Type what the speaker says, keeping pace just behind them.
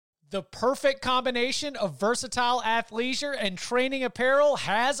The perfect combination of versatile athleisure and training apparel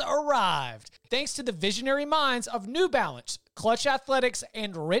has arrived. Thanks to the visionary minds of New Balance, Clutch Athletics,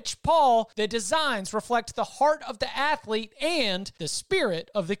 and Rich Paul, the designs reflect the heart of the athlete and the spirit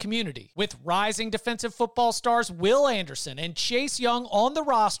of the community. With rising defensive football stars Will Anderson and Chase Young on the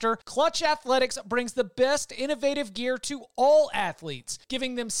roster, Clutch Athletics brings the best innovative gear to all athletes,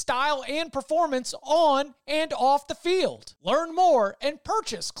 giving them style and performance on and off the field. Learn more and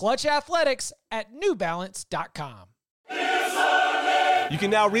purchase Clutch Athletics at newbalance.com. You can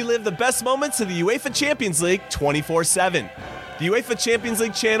now relive the best moments of the UEFA Champions League 24/7. The UEFA Champions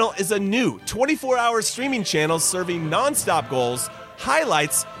League channel is a new 24-hour streaming channel serving non-stop goals,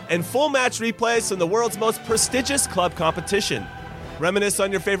 highlights, and full match replays from the world's most prestigious club competition. Reminisce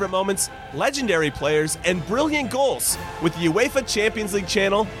on your favorite moments, legendary players, and brilliant goals with the UEFA Champions League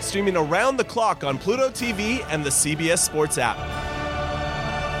channel streaming around the clock on Pluto TV and the CBS Sports app.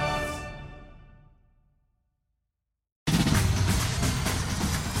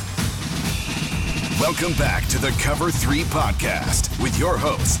 Welcome back to the Cover 3 podcast with your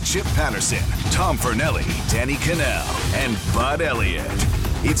hosts, Chip Patterson, Tom Fernelli, Danny Cannell, and Bud Elliott.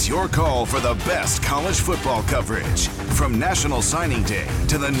 It's your call for the best college football coverage, from National Signing Day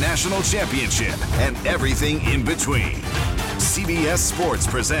to the National Championship and everything in between. CBS Sports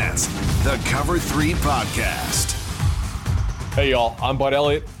presents the Cover 3 podcast. Hey y'all, I'm Bud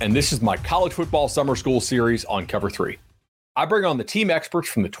Elliott, and this is my college football summer school series on Cover 3. I bring on the team experts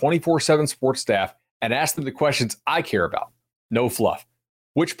from the 24/7 sports staff and ask them the questions I care about. No fluff.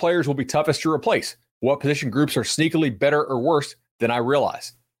 Which players will be toughest to replace? What position groups are sneakily better or worse than I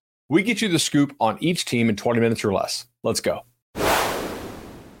realize? We get you the scoop on each team in 20 minutes or less. Let's go.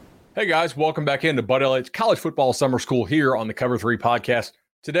 Hey guys, welcome back into Bud Elliott's College Football Summer School here on the Cover 3 podcast.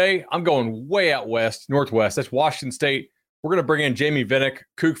 Today, I'm going way out west, northwest. That's Washington State. We're going to bring in Jamie Vinnick,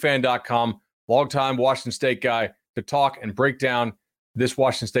 KookFan.com, longtime Washington State guy, to talk and break down this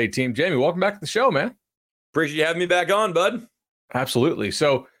Washington State team. Jamie, welcome back to the show, man. Appreciate you having me back on, bud. Absolutely.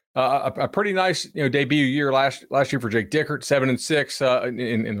 So a pretty nice debut year last year for Jake Dickert, 7-6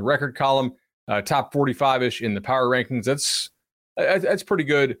 in the record column, top 45-ish in the power rankings. That's pretty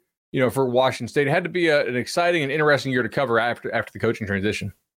good, for Washington State. It had to be an exciting and interesting year to cover after the coaching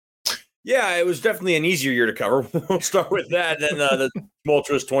transition. Yeah, it was definitely an easier year to cover. We'll start with that. Then the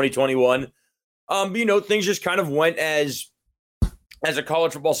tumultuous 2021. Things just kind of went as a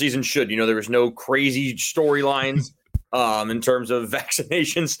college football season should. There was no crazy storylines in terms of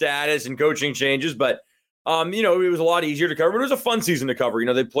vaccination status and coaching changes, but it was a lot easier to cover. But it was a fun season to cover.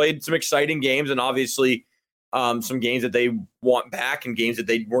 They played some exciting games, and obviously some games that they want back and games that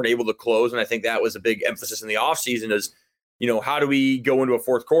they weren't able to close. And I think that was a big emphasis in the offseason is, how do we go into a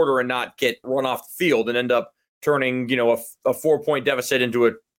fourth quarter and not get run off the field and end up turning, a 4-point deficit into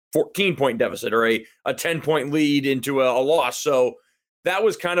a 14-point deficit or a 10-point lead into a loss. So that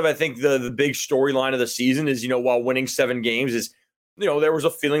was kind of, I think, the big storyline of the season is, while winning 7 games is, there was a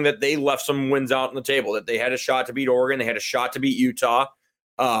feeling that they left some wins out on the table, that they had a shot to beat Oregon, they had a shot to beat Utah,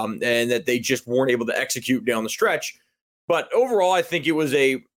 and that they just weren't able to execute down the stretch. But overall, I think it was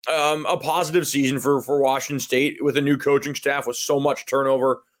a positive season for Washington State with a new coaching staff with so much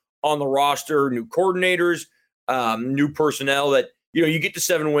turnover on the roster, new coordinators, new personnel that, you get to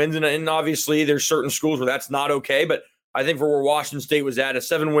 7 wins, and obviously there's certain schools where that's not okay, but I think for where Washington State was at, a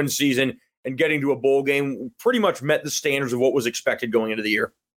 7-win season and getting to a bowl game pretty much met the standards of what was expected going into the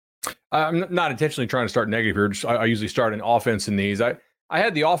year. I'm not intentionally trying to start negative here. I usually start in offense in these. I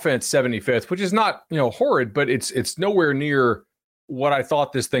had the offense 75th, which is not, horrid, but it's nowhere near what I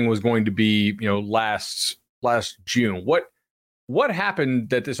thought this thing was going to be, last June. What happened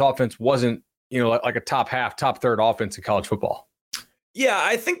that this offense wasn't, like a top third offense in college football? Yeah,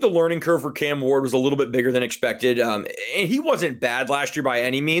 I think the learning curve for Cam Ward was a little bit bigger than expected. And he wasn't bad last year by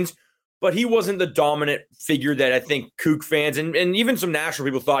any means, but he wasn't the dominant figure that I think Kook fans and even some national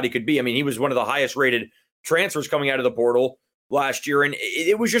people thought he could be. I mean, he was one of the highest rated transfers coming out of the portal last year, and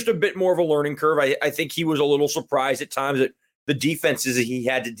it was just a bit more of a learning curve. I think he was a little surprised at times at the defenses that he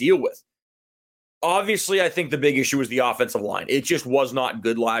had to deal with. Obviously, I think the big issue was the offensive line. It just was not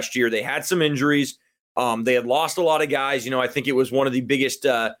good last year. They had some injuries. They had lost a lot of guys. I think it was one of the biggest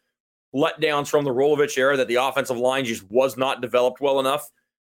letdowns from the Rolovich era that the offensive line just was not developed well enough.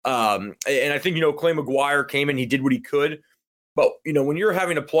 And I think, Clay McGuire came in, he did what he could. But, when you're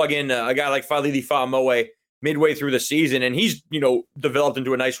having to plug in a guy like Falili Fa'amoe midway through the season, and he's, developed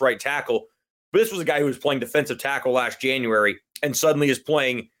into a nice right tackle. But this was a guy who was playing defensive tackle last January and suddenly is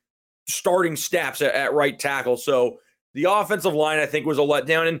playing starting snaps at right tackle. So the offensive line, I think, was a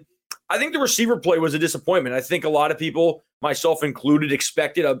letdown. And I think the receiver play was a disappointment. I think a lot of people, myself included,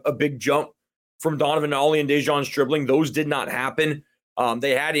 expected a big jump from Donovan Ollie and Dejon Stribling. Those did not happen.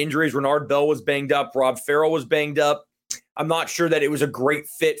 They had injuries. Renard Bell was banged up. Rob Farrell was banged up. I'm not sure that it was a great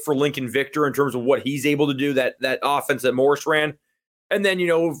fit for Lincoln Victor in terms of what he's able to do, that offense that Morris ran. And then,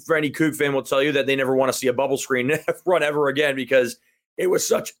 for any Coug fan will tell you that they never want to see a bubble screen run ever again because it was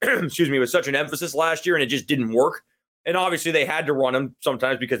such, it was such an emphasis last year and it just didn't work. And obviously they had to run them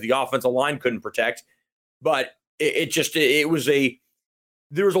sometimes because the offensive line couldn't protect. But there was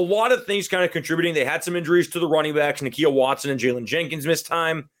a lot of things kind of contributing. They had some injuries to the running backs. Nakia Watson and Jalen Jenkins missed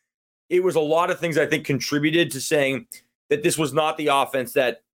time. It was a lot of things I think contributed to saying that this was not the offense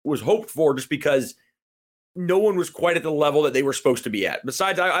that was hoped for just because no one was quite at the level that they were supposed to be at.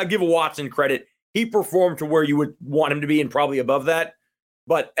 Besides, I give Watson credit. He performed to where you would want him to be and probably above that.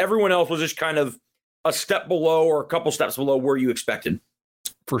 But everyone else was just kind of a step below or a couple steps below where you expected.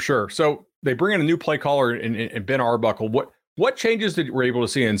 For sure. So they bring in a new play caller in Ben Arbuckle. What changes that we're able to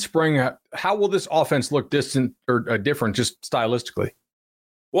see in spring? How will this offense look different just stylistically?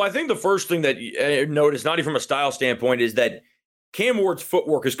 Well, I think the first thing that you notice, not even from a style standpoint, is that Cam Ward's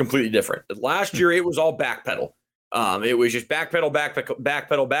footwork is completely different. Last year, it was all backpedal. It was just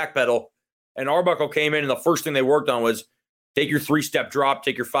backpedal. And Arbuckle came in, and the first thing they worked on was take your 3-step drop,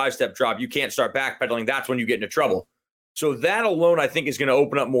 take your 5-step drop. You can't start backpedaling. That's when you get into trouble. So that alone, I think, is going to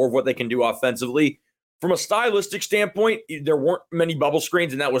open up more of what they can do offensively. From a stylistic standpoint, there weren't many bubble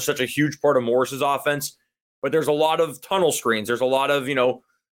screens, and that was such a huge part of Morris's offense. But there's a lot of tunnel screens. There's a lot of,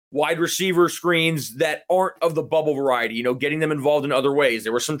 wide receiver screens that aren't of the bubble variety, getting them involved in other ways.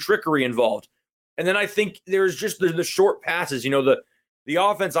 There was some trickery involved. And then I think there's just the short passes. The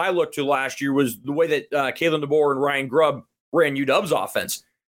offense I looked to last year was the way that Kalen DeBoer and Ryan Grubb ran UW's offense.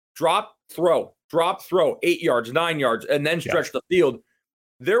 Drop, throw, 8 yards, 9 yards, and then stretch the field.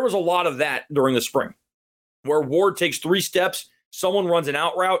 There was a lot of that during the spring where Ward takes 3 steps, someone runs an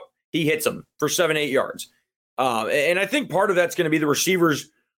out route, he hits them for 7, 8 yards. And I think part of that's going to be the receivers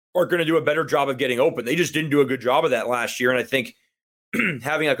are going to do a better job of getting open. They just didn't do a good job of that last year. And I think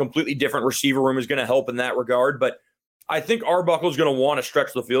having a completely different receiver room is going to help in that regard. But I think Arbuckle is going to want to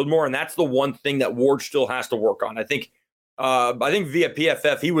stretch the field more. And that's the one thing that Ward still has to work on. I think via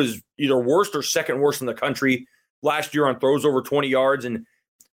PFF, he was either worst or second worst in the country last year on throws over 20 yards. And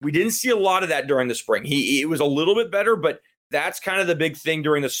we didn't see a lot of that during the spring. He was a little bit better, but that's kind of the big thing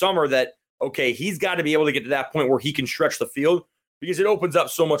during the summer that, okay, he's got to be able to get to that point where he can stretch the field, because it opens up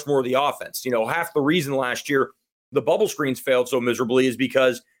so much more of the offense. Half the reason last year the bubble screens failed so miserably is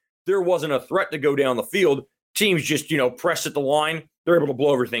because there wasn't a threat to go down the field. Teams just, pressed at the line. They're able to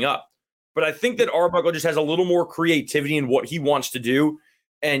blow everything up. But I think that Arbuckle just has a little more creativity in what he wants to do.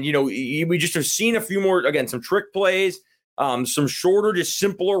 And, we just have seen a few more, again, some trick plays, some shorter, just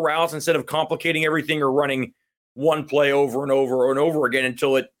simpler routes instead of complicating everything or running one play over and over and over again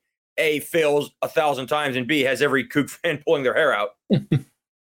until it, A, fails 1,000 times, and B, has every Coug fan pulling their hair out.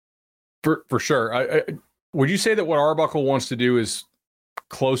 For sure. Would you say that what Arbuckle wants to do is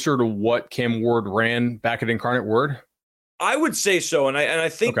closer to what Cam Ward ran back at Incarnate Word? I would say so. And I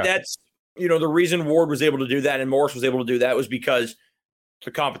think that's, the reason Ward was able to do that and Morris was able to do that was because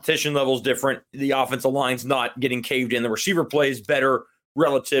the competition level is different. The offensive line's not getting caved in. The receiver plays better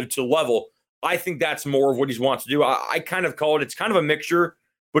relative to level. I think that's more of what he wants to do. I kind of call it's kind of a mixture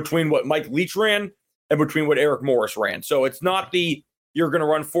between what Mike Leach ran and between what Eric Morris ran. So it's not you're going to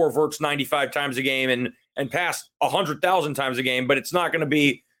run 4 verts 95 times a game and pass 100,000 times a game, but it's not going to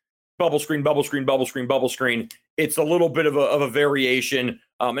be bubble screen. It's a little bit of a variation.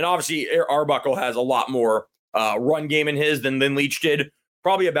 And obviously Arbuckle has a lot more run game in his than Leach did,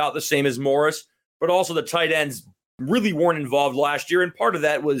 probably about the same as Morris, but also the tight ends really weren't involved last year. And part of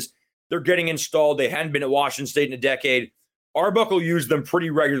that was they're getting installed. They hadn't been at Washington State in a decade. Arbuckle used them pretty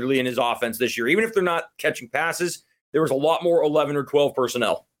regularly in his offense this year. Even if they're not catching passes, there was a lot more 11 or 12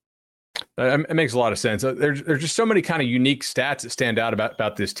 personnel. It makes a lot of sense. There's just so many kind of unique stats that stand out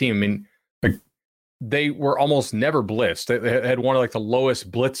about this team. I mean, they were almost never blitzed. They had one of the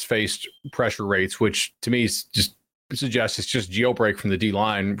lowest blitz-faced pressure rates, which to me just suggests it's just jailbreak from the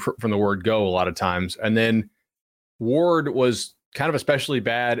D-line from the word go a lot of times. And then Ward was kind of especially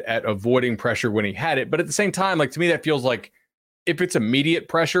bad at avoiding pressure when he had it. But at the same time, to me, that feels like if it's immediate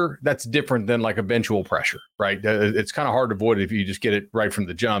pressure, that's different than eventual pressure, right? It's kind of hard to avoid it if you just get it right from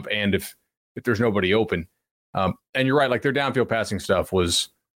the jump and if there's nobody open. And you're right, their downfield passing stuff was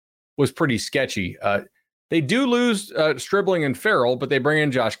pretty sketchy. They do lose Stribling and Farrell, but they bring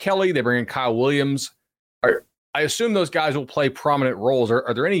in Josh Kelly, they bring in Kyle Williams. I assume those guys will play prominent roles.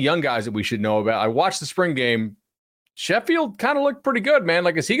 Are there any young guys that we should know about? I watched the spring game. Sheffield kind of looked pretty good, man.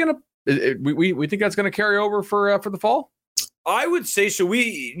 Is he going to We think that's going to carry over for the fall? I would say so.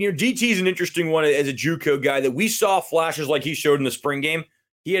 DT is an interesting one as a JUCO guy that we saw flashes like he showed in the spring game.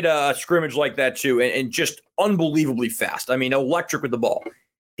 He had a scrimmage like that too, and just unbelievably fast. I mean, electric with the ball.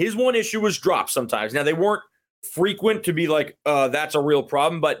 His one issue was drops sometimes. Now, they weren't frequent to be like, that's a real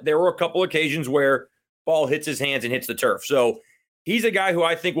problem, but there were a couple occasions where ball hits his hands and hits the turf. So he's a guy who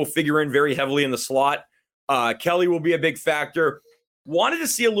I think will figure in very heavily in the slot. Kelly will be a big factor. Wanted to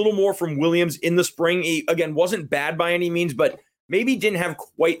see a little more from Williams in the spring. He, again, wasn't bad by any means, but maybe didn't have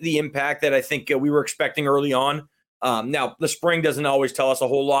quite the impact that I think we were expecting early on. Now, the spring doesn't always tell us a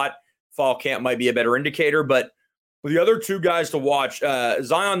whole lot. Fall camp might be a better indicator, but with the other two guys to watch,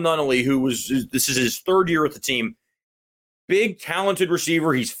 Zion Nunnally, this is his third year with the team, big, talented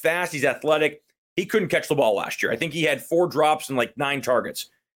receiver. He's fast. He's athletic. He couldn't catch the ball last year. I think he had 4 drops and like 9 targets.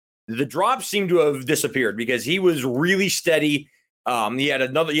 The drops seem to have disappeared because he was really steady. He had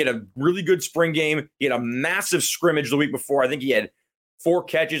a really good spring game. He had a massive scrimmage the week before. I think he had 4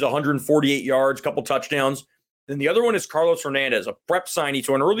 catches, 148 yards, a couple touchdowns. Then the other one is Carlos Hernandez, a prep signee,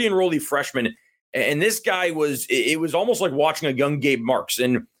 so an early enrollee freshman. And this guy it was almost like watching a young Gabe Marks,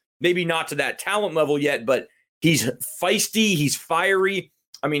 and maybe not to that talent level yet, but he's feisty, he's fiery.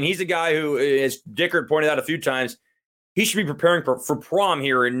 I mean, he's a guy who, as Dickert pointed out a few times, he should be preparing for prom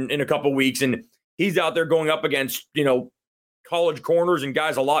here in a couple weeks. And he's out there going up against, college corners and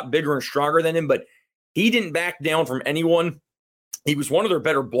guys a lot bigger and stronger than him, but he didn't back down from anyone. He was one of their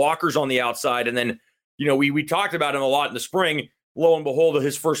better blockers on the outside. And then, we talked about him a lot in the spring. Lo and behold,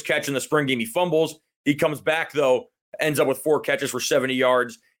 his first catch in the spring game, he fumbles. He comes back, though, ends up with 4 catches for 70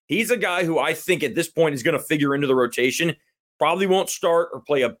 yards. He's a guy who I think at this point is going to figure into the rotation. Probably won't start or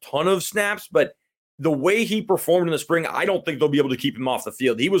play a ton of snaps, but the way he performed in the spring, I don't think they'll be able to keep him off the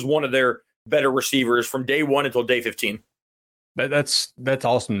field. He was one of their better receivers from day 1 until day 15. That's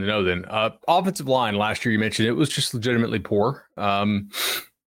awesome to know then. Offensive line last year, you mentioned it was just legitimately poor.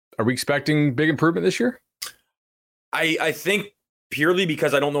 Are we expecting big improvement this year? I think purely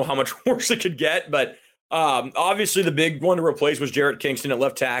because I don't know how much worse it could get, but obviously the big one to replace was Jarrett Kingston at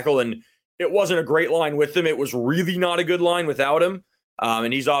left tackle, and it wasn't a great line with him. It was really not a good line without him,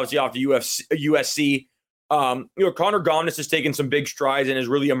 and he's obviously off to USC. Connor Gomnis has taken some big strides and has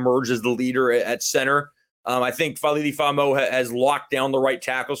really emerged as the leader at center. I think Falili Famo has locked down the right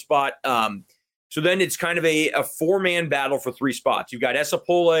tackle spot. So then it's kind of a 4-man battle for 3 spots. You've got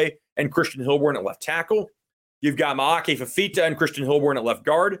Esapole and Christian Hilborn at left tackle. You've got Maake Fafita and Christian Hilborn at left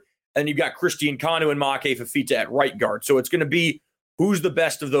guard. And you've got Christian Kanu and Maake Fafita at right guard. So it's going to be who's the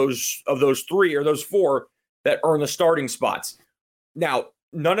best of those 3 or those 4 that earn the starting spots. Now,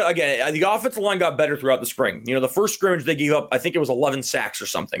 the offensive line got better throughout the spring. The first scrimmage they gave up, I think it was 11 sacks or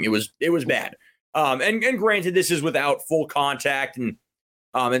something. It was bad. And granted, this is without full contact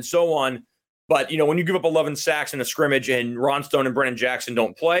and so on. But, when you give up 11 sacks in a scrimmage and Ron Stone and Brennan Jackson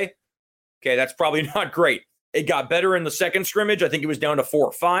don't play, okay, that's probably not great. It got better in the second scrimmage. I think it was down to 4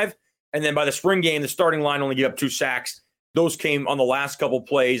 or 5. And then by the spring game, the starting line only gave up 2 sacks. Those came on the last couple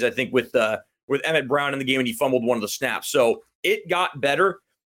plays, I think, with Emmett Brown in the game, and he fumbled one of the snaps. So it got better.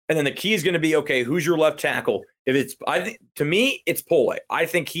 And then the key is going to be, okay, who's your left tackle? To me, it's Pole. I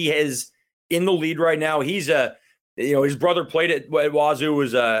think he is in the lead right now. He's his brother played at Wazoo,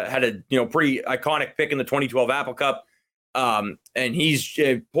 had a pretty iconic pick in the 2012 Apple Cup. And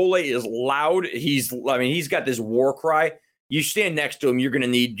Pole is loud. He's got this war cry. You stand next to him, you're going to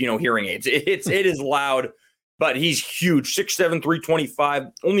need, hearing aids. It is loud, but he's huge. 6'7", 325,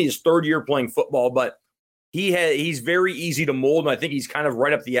 only his 3rd year playing football, but he's very easy to mold. And I think he's kind of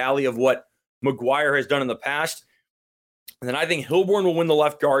right up the alley of what McGuire has done in the past. And then I think Hilborn will win the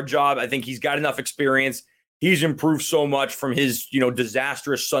left guard job. I think he's got enough experience. He's improved so much from his,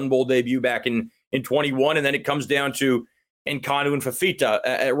 disastrous Sun Bowl debut back in 21. And then it comes down to Nkanu and Fafita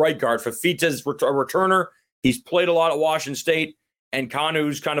at right guard. Fafita's a returner. He's played a lot at Washington State. And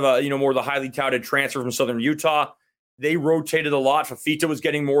Kanu's kind of a, more the highly touted transfer from Southern Utah. They rotated a lot. Fafita was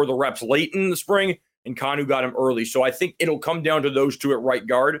getting more of the reps late in the spring, and Kanu got him early. So I think it'll come down to those 2 at right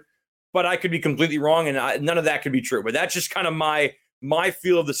guard. But I could be completely wrong, and none of that could be true. But that's just kind of my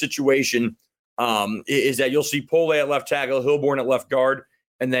feel of the situation. Is that you'll see Pole at left tackle, Hilborn at left guard,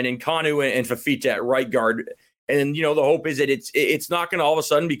 and then Nkanu and Fafita at right guard. And, the hope is that it's not going to all of a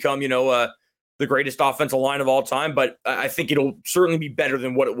sudden become, the greatest offensive line of all time. But I think it'll certainly be better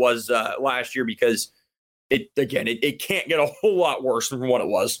than what it was last year because, it can't get a whole lot worse than what it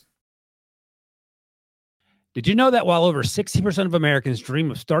was. Did you know that while over 60% of Americans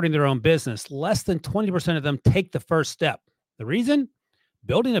dream of starting their own business, less than 20% of them take the first step? The reason?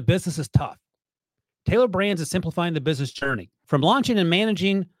 Building a business is tough. Taylor Brands is simplifying the business journey. From launching and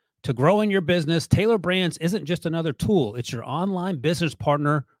managing To grow in your business, Taylor Brands isn't just another tool. It's your online business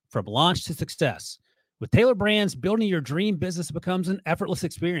partner from launch to success. With Taylor Brands, building your dream business becomes an effortless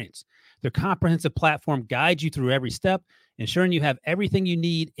experience. Their comprehensive platform guides you through every step, ensuring you have everything you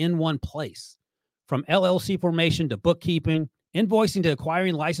need in one place. From LLC formation to bookkeeping, invoicing to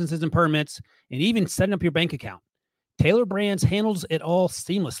acquiring licenses and permits, and even setting up your bank account, Taylor Brands handles it all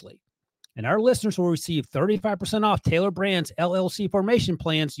seamlessly. And our listeners will receive 35% off Taylor Brands LLC formation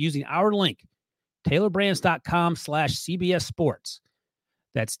plans using our link, taylorbrands.com/CBS Sports.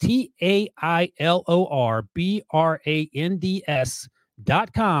 That's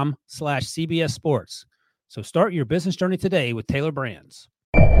TAILORBRANDS.com/CBS Sports. So start your business journey today with Taylor Brands.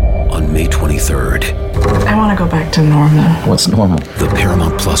 On May 23rd. I want to go back to normal. What's normal? The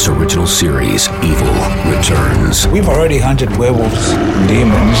Paramount Plus original series, Evil, returns. We've already hunted werewolves,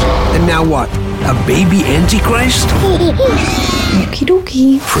 demons. And now what? A baby Antichrist? Okie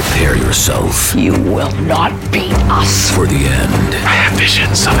dokie. Prepare yourself. You will not beat us. For the end. I have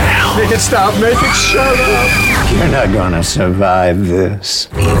visions of hell. Make it stop, make it shut up. You're not gonna survive this.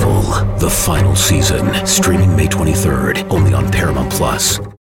 Evil, the final season. Streaming May 23rd, only on Paramount Plus.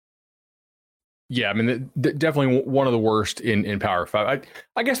 Yeah, I mean, definitely one of the worst in Power 5.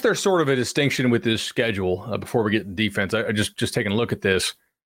 I guess there's sort of a distinction with this schedule before we get to defense. I just taking a look at this.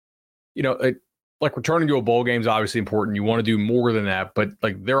 You know, like returning to a bowl game is obviously important. You want to do more than that, but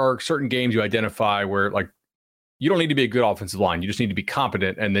like there are certain games you identify where like you don't need to be a good offensive line. You just need to be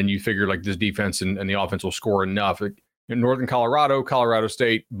competent, and then you figure like this defense and the offense will score enough. Like, in Northern Colorado, Colorado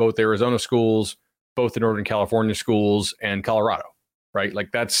State, both Arizona schools, both the Northern California schools, and Colorado, right?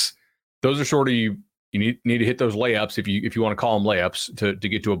 Like those are sort of you need to hit those layups if you want to call them layups to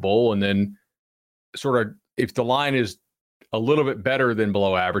get to a bowl, and then sort of if the line is a little bit better than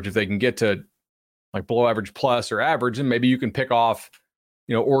below average, if they can get to like below average plus or average, and maybe you can pick off,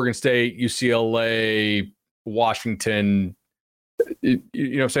 you know, Oregon State, UCLA, Washington, you know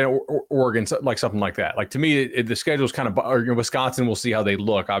what I'm saying, Oregon, like something like that. Like to me, the schedule is kind of, or, you know, Wisconsin, we'll see how they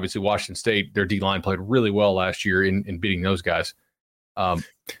look. Obviously, Washington State, their D-line played really well last year in beating those guys.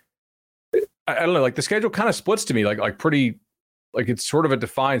 I don't know, like the schedule kind of splits to me, like pretty, like it's sort of a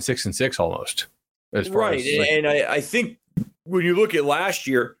defined 6-6 almost. As far right, as, like, and I think when you look at last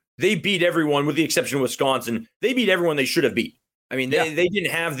year, they beat everyone with the exception of Wisconsin. They beat everyone they should have beat. I mean, they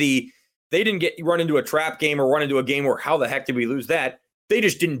didn't get run into a trap game or run into a game where how the heck did we lose that? They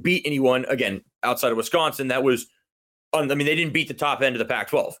just didn't beat anyone, again, outside of Wisconsin. That was, they didn't beat the top end of the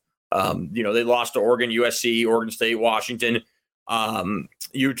Pac-12. You know, they lost to Oregon, USC, Oregon State, Washington,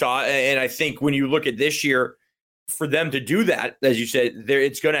 Utah. And I think when you look at this year, for them to do that, as you said,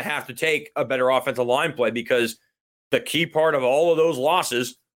 it's going to have to take a better offensive line play, because the key part of all of those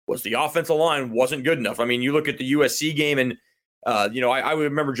losses was the offensive line wasn't good enough. I mean, you look at the USC game, and I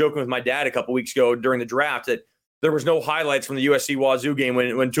remember joking with my dad a couple weeks ago during the draft that there was no highlights from the USC Wazoo game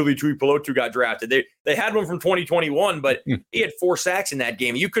when Tuli Tuipulotu got drafted. They had one from 2021, but he had 4 sacks in that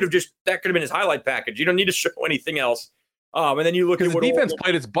game. That could have been his highlight package. You don't need to show anything else. And then you look at the defense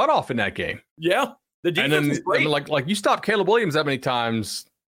played its butt off in that game. Yeah, the defense. And then was great. I mean, like you stop Caleb Williams that many times,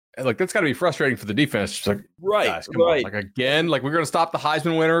 like that's got to be frustrating for the defense. Just like, guys, come on. Like again, like we're going to stop the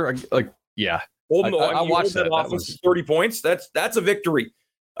Heisman winner. Like, yeah. I watched that. That was 30 points. That's a victory.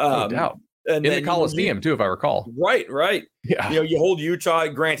 No doubt. And in the Coliseum too, if I recall. Right. Yeah. You know, you hold Utah,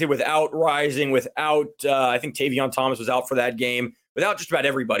 granted, without Rising, without I think Tavion Thomas was out for that game, without just about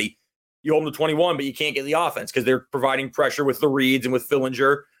everybody. You hold them to 21, but you can't get the offense because they're providing pressure with the Reeds and with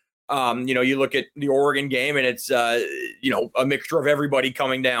Fillinger. You look at the Oregon game, and it's a mixture of everybody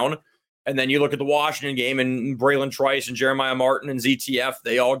coming down. And then you look at the Washington game, and Braylon Trice and Jeremiah Martin and ZTF,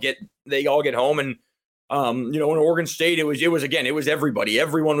 they all get home. And in Oregon State, it was everybody.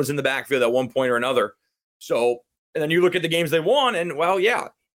 Everyone was in the backfield at one point or another. So, and then you look at the games they won, and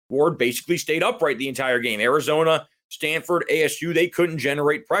Ward basically stayed upright the entire game. Arizona, Stanford, ASU, they couldn't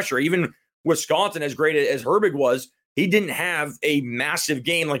generate pressure. Even Wisconsin, as great as Herbig was, he didn't have a massive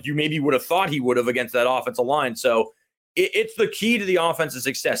game like you maybe would have thought he would have against that offensive line. So it's the key to the offensive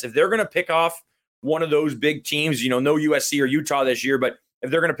success. If they're going to pick off one of those big teams, no USC or Utah this year, but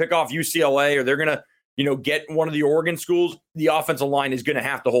if they're going to pick off UCLA or they're going to, get one of the Oregon schools, the offensive line is going to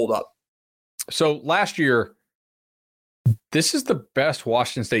have to hold up. So last year, this is the best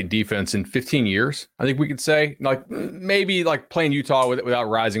Washington State defense in 15 years. I think we could say, like, maybe like playing Utah without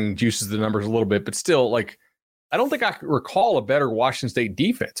Rising juices the numbers a little bit, but still, like, I don't think I could recall a better Washington State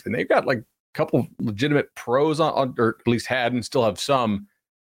defense. And they've got like a couple legitimate pros on, or at least had and still have some.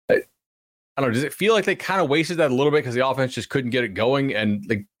 I don't know. Does it feel like they kind of wasted that a little bit because the offense just couldn't get it going?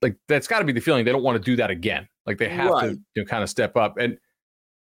 And like that's got to be the feeling. They don't want to do that again. Like they have to kind of step up. And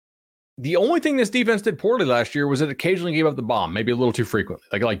The only thing this defense did poorly last year was it occasionally gave up the bomb, maybe a little too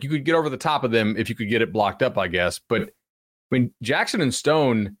frequently. Like you could get over the top of them if you could get it blocked up, I guess. But I mean, Jackson and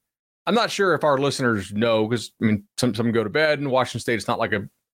Stone, I'm not sure if our listeners know, because I mean, some go to bed, and Washington State is not like a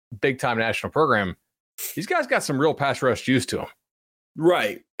big time national program. These guys got some real pass rush juice to them.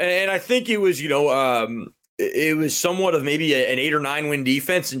 Right. And I think it was, it was somewhat of maybe an 8 or 9 win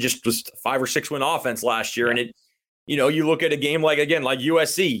defense and just was 5 or 6 win offense last year. Yeah. And it, you look at a game like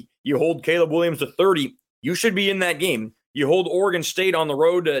USC, you hold Caleb Williams to 30, you should be in that game. You hold Oregon State on the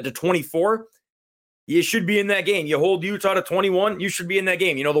road to 24, you should be in that game. You hold Utah to 21, you should be in that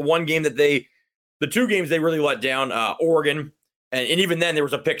game. The one game that the 2 games they really let down, Oregon, and even then there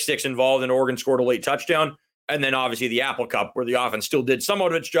was a pick 6 involved and Oregon scored a late touchdown. And then obviously the Apple Cup where the offense still did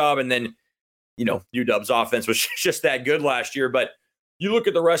somewhat of its job. And then, UW's offense was just that good last year. But you look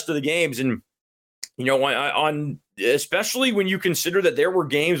at the rest of the games and, on especially when you consider that there were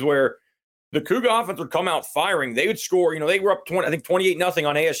games where the Cougar offense would come out firing, they would score, they were up 28-0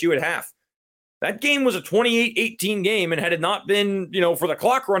 on ASU at half. That game was a 28-18 game. And had it not been, for the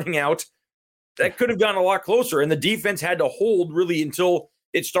clock running out, that could have gotten a lot closer. And the defense had to hold really until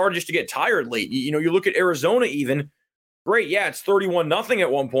it started just to get tired late. You look at Arizona even. Great, yeah, it's 31-0 at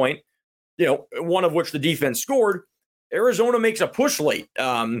one point, one of which the defense scored. Arizona makes a push late.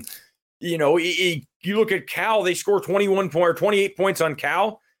 You look at Cal, they score 28 points on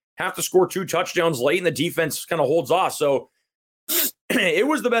Cal, have to score 2 touchdowns late, and the defense kind of holds off. So it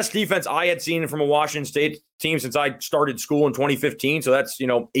was the best defense I had seen from a Washington State team since I started school in 2015. So that's,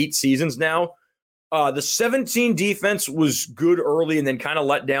 8 seasons now. The 17 defense was good early and then kind of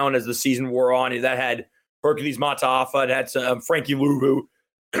let down as the season wore on. That had Hercules Matafa, it had some, Frankie Luvu,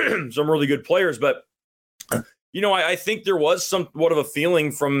 some really good players. But, I think there was somewhat of a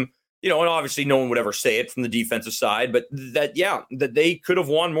feeling from, and obviously no one would ever say it from the defensive side, but that they could have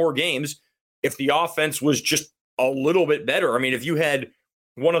won more games if the offense was just a little bit better. I mean, if you had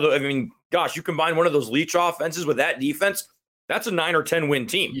you combine one of those Leach offenses with that defense, that's a 9 or 10 win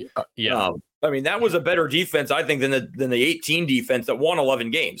team. Yeah. That was a better defense, I think, than the 18 defense that won 11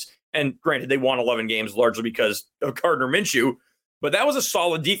 games. And granted, they won 11 games largely because of Gardner Minshew, but that was a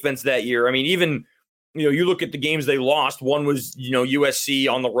solid defense that year. I mean, even, you look at the games they lost. One was,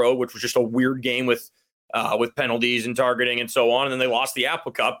 USC on the road, which was just a weird game with penalties and targeting and so on. And then they lost the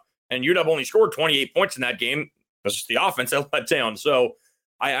Apple Cup, and UW only scored 28 points in that game. That's just the offense that let down. So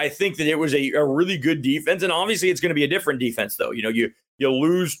I think that it was a really good defense. And obviously it's going to be a different defense, though. You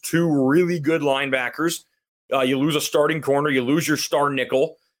lose 2 really good linebackers. You lose a starting corner. You lose your star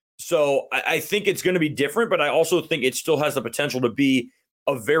nickel. So I think it's going to be different, but I also think it still has the potential to be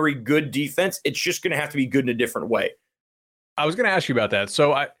a very good defense. It's just going to have to be good in a different way. I was going to ask you about that.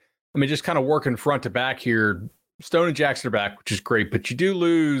 So just kind of working front to back here. Stone and Jackson are back, which is great, but you do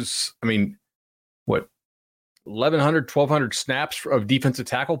lose, 1,100, 1,200 snaps of defensive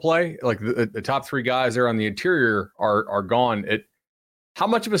tackle play. Like the top 3 guys there on the interior are gone. How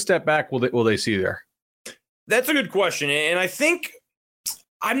much of a step back will they see there? That's a good question. And I think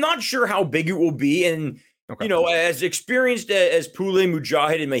I'm not sure how big it will be. And, as experienced as Pule,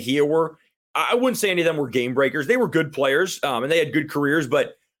 Mujahid, and Mejia were, I wouldn't say any of them were game breakers. They were good players and they had good careers.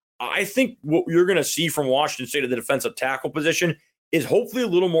 But I think what you're going to see from Washington State at the defensive tackle position is hopefully a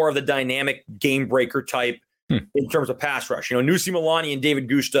little more of the dynamic game breaker type in terms of pass rush. Nusi Milani and David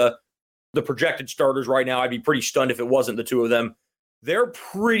Gusta, the projected starters right now, I'd be pretty stunned if it wasn't the 2 of them. They're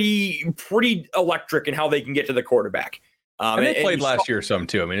pretty electric in how they can get to the quarterback. And they played last year some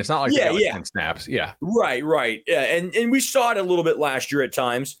too. It's not like they got 10 snaps. Yeah. Right. Yeah. And we saw it a little bit last year at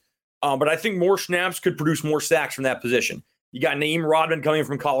times. But I think more snaps could produce more sacks from that position. You got Naeem Rodman coming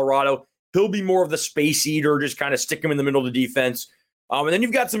from Colorado. He'll be more of the space eater, just kind of stick him in the middle of the defense. And then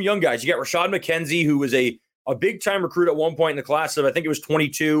you've got some young guys. You got Rashad McKenzie, who was a big-time recruit at one point in the class of, I think it was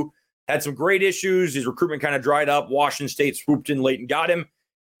 22. Had some great issues. His recruitment kind of dried up. Washington State swooped in late and got him.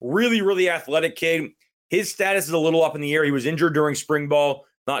 Really, really athletic kid. His status is a little up in the air. He was injured during spring ball.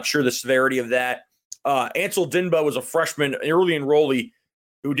 Not sure the severity of that. Ansel Dinba was a freshman, early enrollee,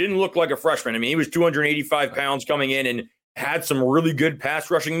 who didn't look like a freshman. He was 285 pounds coming in and had some really good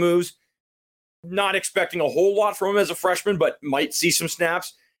pass rushing moves. Not expecting a whole lot from him as a freshman, but might see some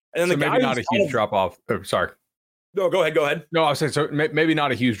snaps. And then so maybe not a huge drop off. Oh, sorry. No, go ahead. No, I was saying, so maybe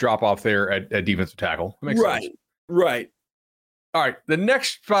not a huge drop off there at defensive tackle. That makes sense. Right. All right. The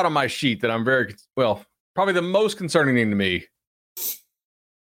next spot on my sheet that I'm probably the most concerning thing to me,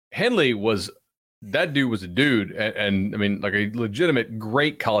 Henley that dude was a dude. And like a legitimate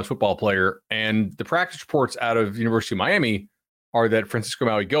great college football player. And the practice reports out of University of Miami are that Francisco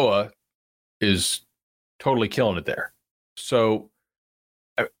Mauigoa is totally killing it there. So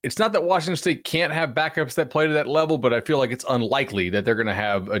it's not that Washington State can't have backups that play to that level, but I feel like it's unlikely that they're going to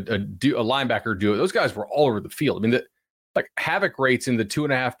have a linebacker do it. Those guys were all over the field. I mean, like havoc rates in the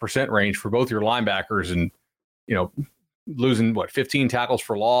 2.5% range for both your linebackers, and losing 15 tackles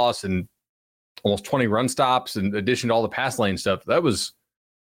for loss and almost 20 run stops in addition to all the pass lane stuff. That was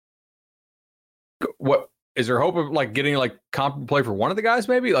what is there hope of getting comp play for one of the guys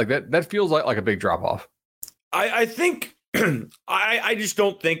maybe that feels like a big drop off. I think I just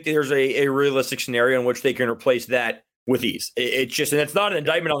don't think there's a realistic scenario in which they can replace that with ease. It's just, and it's not an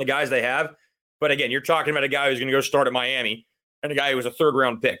indictment on the guys they have, but again, you're talking about a guy who's going to go start at Miami and a guy who was a 3rd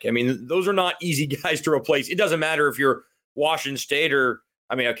round pick. I mean, those are not easy guys to replace. It doesn't matter if you're Washington State or,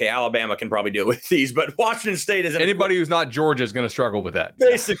 Alabama can probably do it with these, but Washington State isn't. Anybody who's not Georgia is going to struggle with that.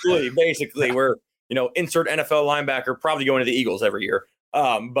 Basically, where, insert NFL linebacker probably going to the Eagles every year.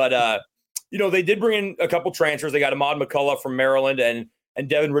 They did bring in a couple transfers. They got Ahmad McCullough from Maryland and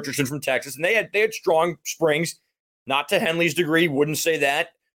Devin Richardson from Texas, and they had strong springs, not to Henley's degree, wouldn't say that.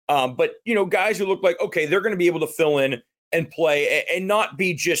 But guys who look like, okay, they're going to be able to fill in and play and not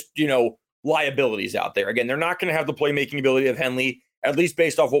be just, liabilities out there. Again, they're not going to have the playmaking ability of Henley, at least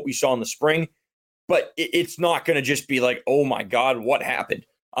based off what we saw in the spring, but it's not going to just be like, oh my God, what happened?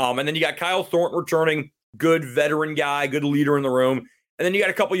 And then you got Kyle Thornton returning, good veteran guy, good leader in the room. And then you got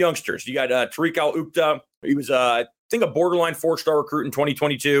a couple youngsters. You got Tariq Al-Ukta. He was, I think, a borderline 4-star recruit in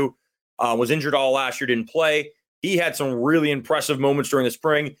 2022, was injured all last year, didn't play. He had some really impressive moments during the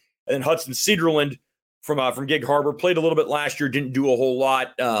spring. And then Hudson Cederland from Gig Harbor played a little bit last year, didn't do a whole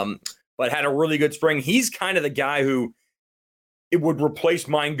lot, but had a really good spring. He's kind of the guy who it would replace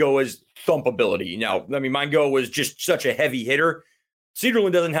Maingoa's thump ability. Now, Maingoa was just such a heavy hitter.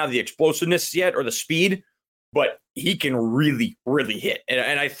 Cederland doesn't have the explosiveness yet or the speed, but he can really, really hit.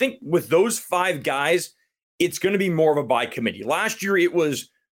 And I think with those 5 guys, it's going to be more of a by committee. Last year, it was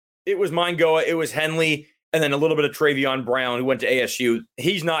Maingoa, it was Henley, and then a little bit of Travion Brown, who went to ASU.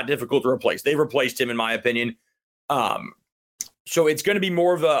 He's not difficult to replace. They've replaced him, in my opinion. So it's going to be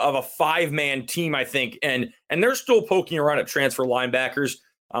more of a 5-man team, I think. And they're still poking around at transfer linebackers.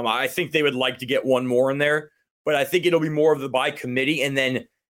 I think they would like to get one more in there, but I think it'll be more of the by committee. And then,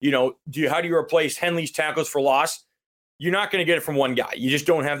 how do you replace Henley's tackles for loss? You're not going to get it from one guy. You just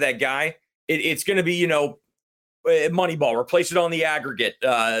don't have that guy. It's going to be, Moneyball. Replace it on the aggregate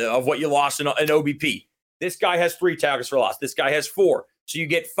of what you lost in OBP. This guy has 3 tackles for loss. This guy has 4. So you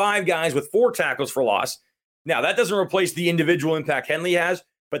get 5 guys with 4 tackles for loss. Now, that doesn't replace the individual impact Henley has,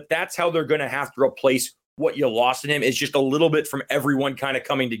 but that's how they're going to have to replace what you lost in him. Is just a little bit from everyone kind of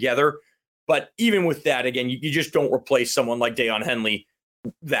coming together. But even with that, again, you just don't replace someone like Deion Henley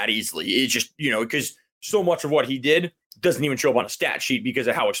that easily. It's just, because so much of what he did doesn't even show up on a stat sheet because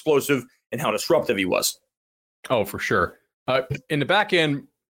of how explosive and how disruptive he was. Oh, for sure. In the back end,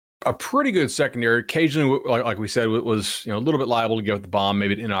 a pretty good secondary. Occasionally, like we said, it was a little bit liable to give up the bomb,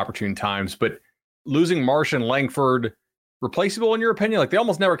 maybe at inopportune times. But losing Marsh and Langford, replaceable in your opinion? They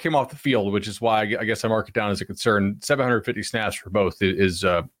almost never came off the field, which is why I guess I mark it down as a concern. 750 snaps for both is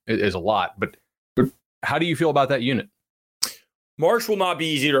a lot. But how do you feel about that unit? Marsh will not be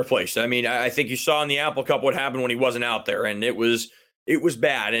easy to replace. I think you saw in the Apple Cup what happened when he wasn't out there, and it was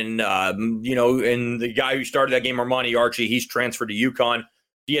bad. And and the guy who started that game, Armani Archie, he's transferred to UConn.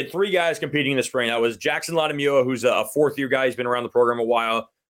 He had 3 guys competing in the spring. That was Jackson Latamua, who's a 4th-year guy. He's been around the program a while,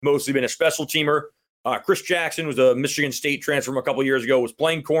 mostly been a special teamer. Chris Jackson was a Michigan State transfer from a couple years ago, was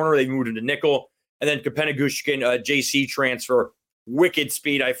playing corner. They moved him to nickel. And then Kapena Gushkin, JC transfer, wicked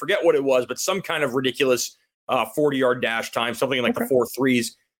speed. I forget what it was, but some kind of ridiculous 40-yard dash time, something like the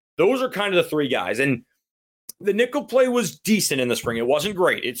 4.3s. Those are kind of the 3 guys. And the nickel play was decent in the spring. It wasn't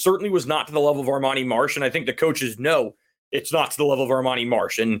great. It certainly was not to the level of Armani Marsh, and I think the coaches know it's not to the level of Armani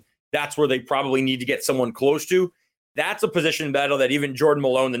Marsh, and that's where they probably need to get someone close to. That's a position battle that even Jordan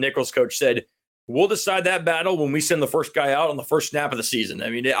Malone, the Nichols coach, said, we'll decide that battle when we send the first guy out on the first snap of the season.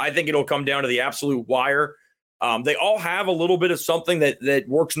 I think it'll come down to the absolute wire. They all have a little bit of something that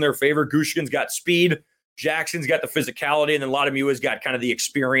works in their favor. Gushkin's got speed. Jackson's got the physicality, and then Latamua's got kind of the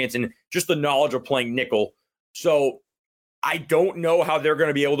experience and just the knowledge of playing nickel. So I don't know how they're going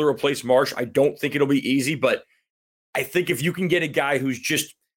to be able to replace Marsh. I don't think it'll be easy, but I think if you can get a guy who's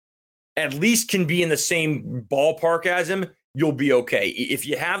just at least can be in the same ballpark as him, you'll be okay. If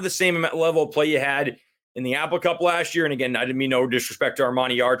you have the same level of play you had in the Apple Cup last year, and again, I didn't mean no disrespect to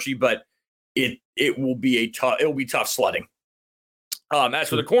Armani Archie, but it will be tough sledding. As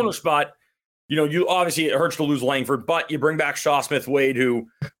for the corner spot, you obviously it hurts to lose Langford, but you bring back Shaw Smith Wade, who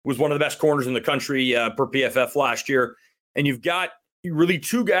was one of the best corners in the country per PFF last year, and you've got really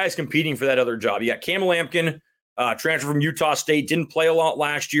 2 guys competing for that other job. You got Cam Lampkin, transfer from Utah State, didn't play a lot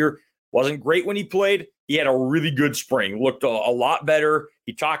last year, wasn't great when he played. He had a really good spring, looked a lot better.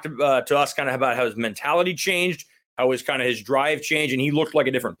 He talked to us kind of about how his mentality changed, how his drive changed, and he looked like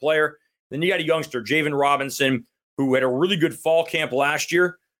a different player. Then you got a youngster, Javen Robinson, who had a really good fall camp last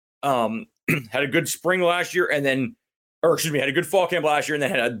year, had a good spring last year, had a good fall camp last year, and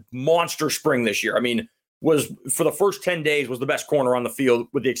then had a monster spring this year. I mean, was for the first 10 days was the best corner on the field,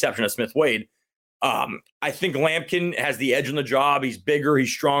 with the exception of Smith Wade. I think Lampkin has the edge on the job. He's bigger,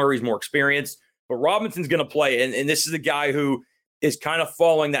 he's stronger, he's more experienced. But Robinson's going to play, and this is a guy who is kind of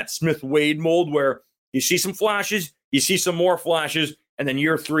following that Smith Wade mold, where you see some flashes, you see some more flashes, and then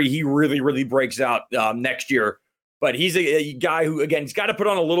year 3 he really, really breaks out next year. But he's a guy who, again, he's got to put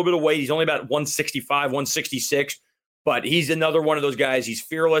on a little bit of weight. He's only about 165, 166, but he's another one of those guys. He's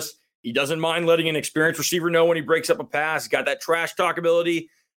fearless. He doesn't mind letting an experienced receiver know when he breaks up a pass. He's got that trash talk ability.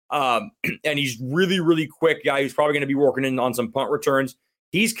 And he's really, really quick guy who's probably going to be working in on some punt returns.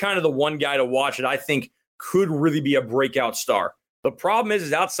 He's kind of the one guy to watch that I think could really be a breakout star. The problem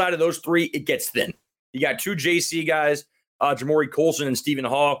is outside of those 3, it gets thin. You got 2 JC guys, Jamori Colson and Stephen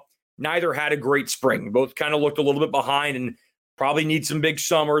Hall. Neither had a great spring. Both kind of looked a little bit behind and probably need some big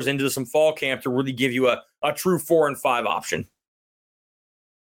summers into some fall camp to really give you a true 4 and 5 option.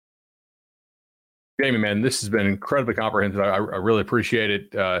 Jamie, man, this has been incredibly comprehensive. I really appreciate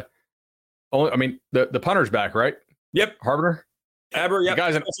it. The punter's back, right? Yep. Harbiner? Eber, yep.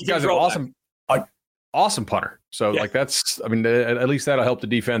 The guy's an awesome punter. So, at least that'll help the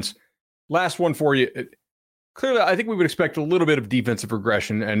defense. Last one for you. Clearly, I think we would expect a little bit of defensive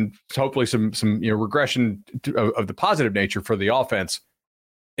regression and hopefully some regression of the positive nature for the offense.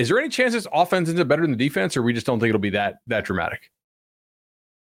 Is there any chance this offense ends up better than the defense, or we just don't think it'll be that dramatic?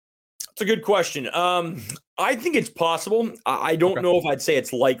 That's a good question. I think it's possible. I don't know if I'd say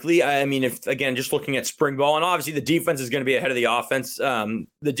it's likely. I mean, if, again, just looking at spring ball, and obviously the defense is going to be ahead of the offense.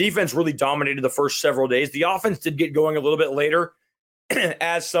 The defense really dominated the first several days. The offense did get going a little bit later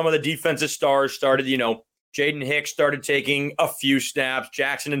as some of the defensive stars started, Jaden Hicks started taking a few snaps.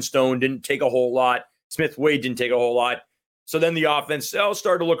 Jackson and Stone didn't take a whole lot. Smith Wade didn't take a whole lot. So then the offense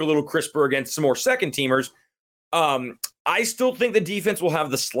started to look a little crisper against some more second teamers. I still think the defense will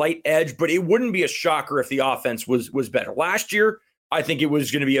have the slight edge, but it wouldn't be a shocker if the offense was better. Last year, I think it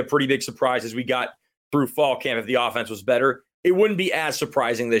was going to be a pretty big surprise as we got through fall camp if the offense was better. It wouldn't be as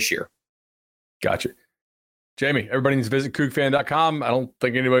surprising this year. Gotcha. Jamie, everybody needs to visit CougFan.com. I don't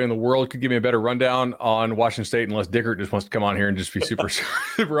think anybody in the world could give me a better rundown on Washington State unless Dickert just wants to come on here and just be super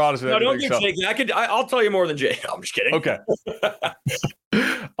honest. No, don't give Jake. I'll tell you more than Jake. I'm just kidding. Okay.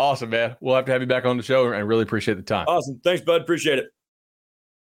 Awesome, man. We'll have to have you back on the show, and I really appreciate the time. Awesome. Thanks, bud. Appreciate it.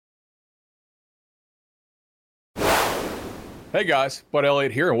 Hey, guys. Bud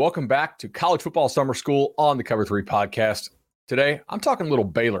Elliott here, and welcome back to College Football Summer School on the Cover 3 podcast. Today, I'm talking little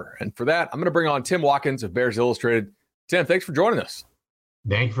Baylor, and for that, I'm going to bring on Tim Watkins of Bears Illustrated. Tim, thanks for joining us.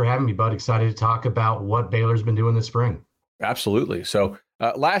 Thank you for having me, bud. Excited to talk about what Baylor's been doing this spring. Absolutely. So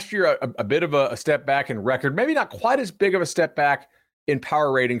last year, a bit of a step back in record, maybe not quite as big of a step back in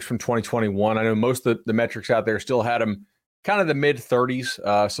power ratings from 2021. I know most of the metrics out there still had them kind of the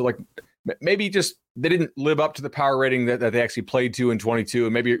mid-30s. So maybe just they didn't live up to the power rating that they actually played to in 22,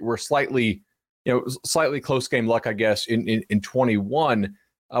 and maybe we're slightly close game luck, I guess, in 21.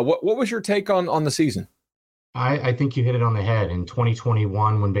 What was your take on the season? I think you hit it on the head. In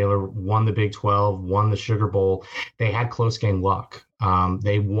 2021, when Baylor won the Big 12, won the Sugar Bowl, they had close game luck.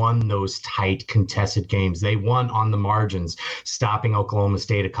 They won those tight contested games. They won on the margins, stopping Oklahoma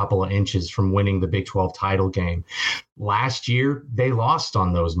State a couple of inches from winning the Big 12 title game. Last year, they lost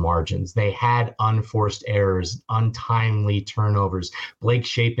on those margins. They had unforced errors, untimely turnovers. Blake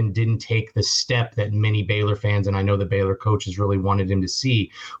Shapen didn't take the step that many Baylor fans, and I know the Baylor coaches really wanted him to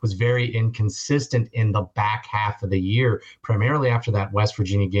see, was very inconsistent in the back half of the year, primarily after that West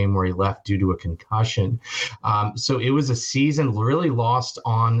Virginia game where he left due to a concussion. So it was a season really lost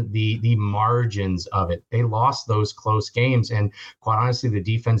on the margins of it. They lost those close games, and quite honestly, the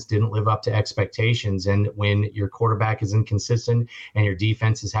defense didn't live up to expectations. And when your quarterback is inconsistent and your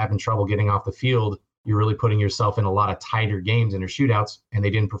defense is having trouble getting off the field, you're really putting yourself in a lot of tighter games and shootouts, and they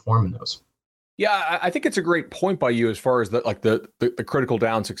didn't perform in those. Yeah, I think it's a great point by you as far as the critical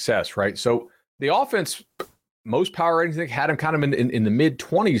down success, right? So the offense, most power ratings, I think, had them kind of in the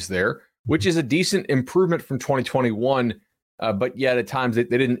mid-20s there, which is a decent improvement from 2021. But yet at times they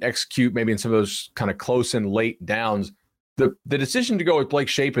didn't execute maybe in some of those kind of close and late downs. The decision to go with Blake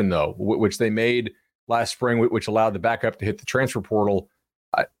Shapen, though, which they made last spring, which allowed the backup to hit the transfer portal,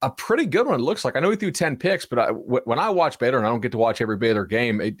 a pretty good one, it looks like. I know he threw 10 picks, but when I watch Baylor, and I don't get to watch every Baylor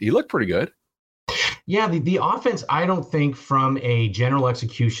game, he looked pretty good. Yeah, the offense, I don't think from a general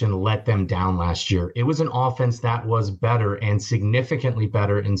execution let them down last year. It was an offense that was better and significantly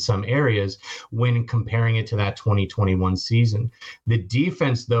better in some areas when comparing it to that 2021 season. The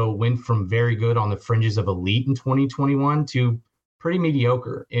defense, though, went from very good on the fringes of elite in 2021 to pretty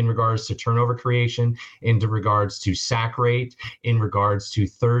mediocre in regards to turnover creation, in regards to sack rate, in regards to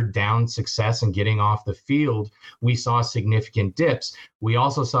third down success and getting off the field. We saw significant dips. We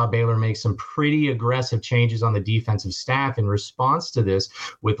also saw Baylor make some pretty aggressive changes on the defensive staff in response to this,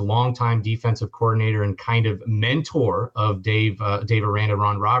 with longtime defensive coordinator and kind of mentor of Dave Aranda,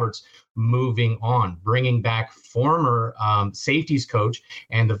 Ron Roberts, moving on, bringing back former safeties coach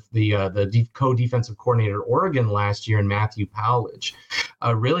and the co-defensive coordinator at Oregon last year in Matthew Powledge.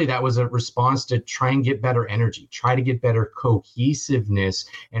 Really, that was a response to try and get better energy, try to get better cohesiveness,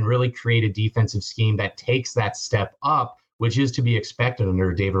 and really create a defensive scheme that takes that step up, which is to be expected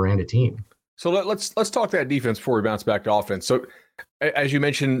under a Dave Aranda team. So let's talk that defense before we bounce back to offense. So as you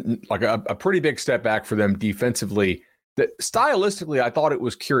mentioned, like a pretty big step back for them defensively. That stylistically, I thought it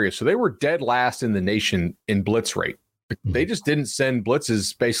was curious. So they were dead last in the nation in blitz rate. They just didn't send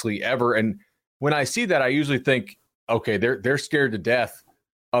blitzes basically ever. And when I see that, I usually think, okay, they're scared to death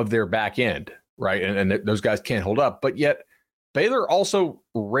of their back end, right? And those guys can't hold up. But yet Baylor also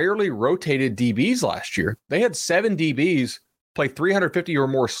rarely rotated DBs last year. They had 7 DBs play 350 or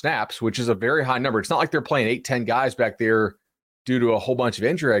more snaps, which is a very high number. It's not like they're playing 8-10 guys back there due to a whole bunch of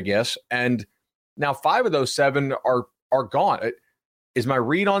injury, I guess. And now 5 of those 7 are gone. Is my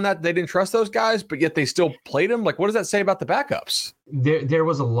read on that they didn't trust those guys, but yet they still played them? Like, what does that say about the backups? There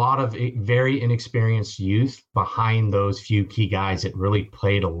was a lot of very inexperienced youth behind those few key guys that really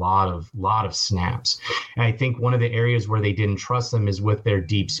played a lot of snaps. And I think one of the areas where they didn't trust them is with their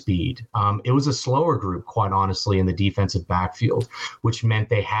deep speed. It was a slower group, quite honestly, in the defensive backfield, which meant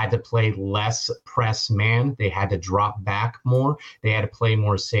they had to play less press man. They had to drop back more. They had to play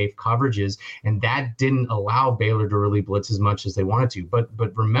more safe coverages. And that didn't allow Baylor to really blitz as much as they wanted to.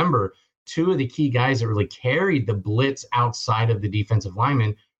 But remember, 2 of the key guys that really carried the blitz outside of the defensive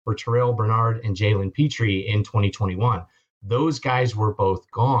linemen were Terrell Bernard and Jalen Petrie in 2021. Those guys were both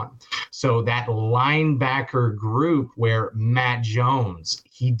gone. So that linebacker group where Matt Jones,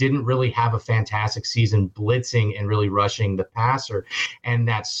 he didn't really have a fantastic season blitzing and really rushing the passer. And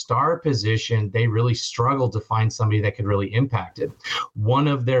that star position, they really struggled to find somebody that could really impact it. One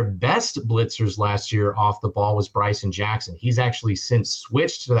of their best blitzers last year off the ball was Bryson Jackson. He's actually since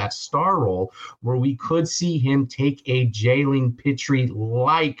switched to that star role where we could see him take a Jalen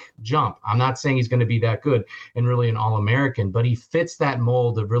Petrie-like jump. I'm not saying he's going to be that good and really an All-American, but he fits that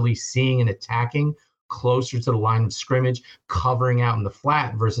mold of really seeing and attacking closer to the line of scrimmage, covering out in the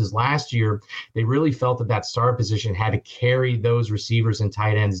flat, versus last year, they really felt that star position had to carry those receivers and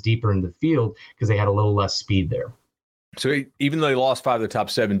tight ends deeper in the field because they had a little less speed there. So even though they lost 5 of the top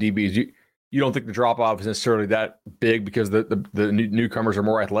 7 DBs, you don't think the drop-off is necessarily that big because the newcomers are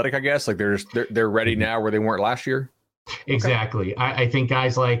more athletic, I guess? Like they're ready now where they weren't last year? Exactly. Okay. I think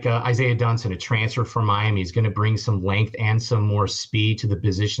guys like Isaiah Dunson, a transfer from Miami, is going to bring some length and some more speed to the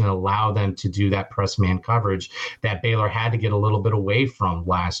position and allow them to do that press man coverage that Baylor had to get a little bit away from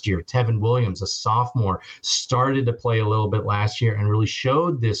last year. Tevin Williams, a sophomore, started to play a little bit last year and really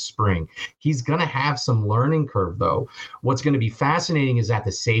showed this spring. He's going to have some learning curve, though. What's going to be fascinating is at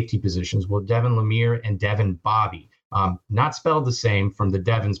the safety positions. Well, Devin Lemire and Devin Bobby. Not spelled the same from the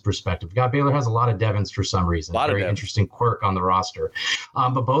Devins perspective. Baylor has a lot of Devins for some reason. Very interesting quirk on the roster.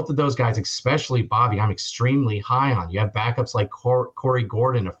 But both of those guys, especially Bobby, I'm extremely high on. You have backups like Corey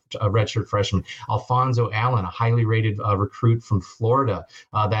Gordon, a redshirt freshman, Alfonso Allen, a highly rated recruit from Florida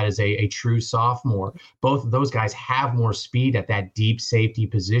that is a true sophomore. Both of those guys have more speed at that deep safety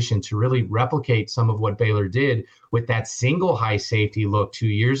position to really replicate some of what Baylor did with that single high safety look 2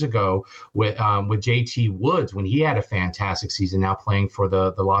 years ago with JT Woods when he had a fantastic season, now playing for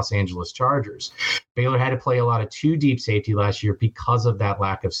the Los Angeles Chargers. Baylor had to play a lot of 2 deep safety last year because of that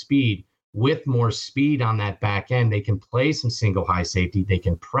lack of speed. With more speed on that back end, they can play some single high safety, they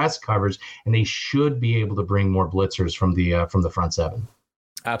can press coverage, and they should be able to bring more blitzers from the front 7.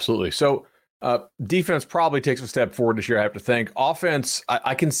 Absolutely. So defense probably takes a step forward this year, I have to think. Offense,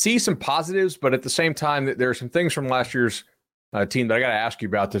 I can see some positives, but at the same time, there are some things from last year's team that I got to ask you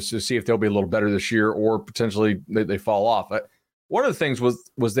about this to see if they'll be a little better this year or potentially they fall off. One of the things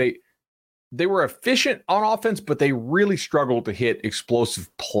was they were efficient on offense, but they really struggled to hit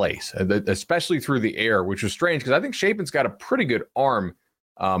explosive plays, especially through the air, which was strange because I think Shapen's got a pretty good arm.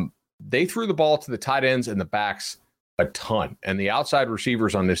 They threw the ball to the tight ends and the backs a ton, and the outside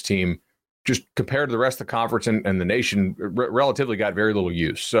receivers on this team, just compared to the rest of the conference and the nation, relatively got very little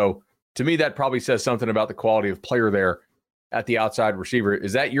use. So To me, that probably says something about the quality of player there at the outside receiver.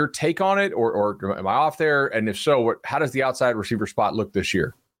 Is that your take on it, or am I off there? And if so, how does the outside receiver spot look this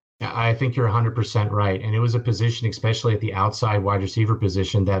year? I think you're 100% right. And it was a position, especially at the outside wide receiver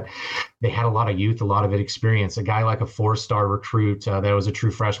position, that they had a lot of youth, a lot of experience. A guy like a 4-star recruit that was a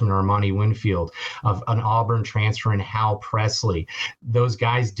true freshman, Armani Winfield, of an Auburn transfer, and Hal Presley. Those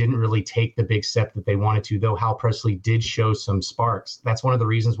guys didn't really take the big step that they wanted to, though Hal Presley did show some sparks. That's one of the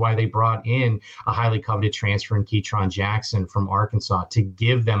reasons why they brought in a highly coveted transfer in Ketron Jackson from Arkansas, to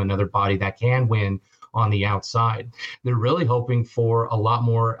give them another body that can win on the outside. They're really hoping for a lot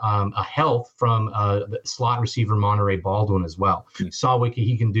more a health from the slot receiver Monterey Baldwin as well. Saw what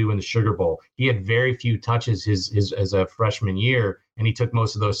he can do in the Sugar Bowl. He had very few touches his as a freshman year, and he took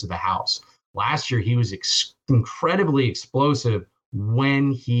most of those to the house. Last year, he was incredibly explosive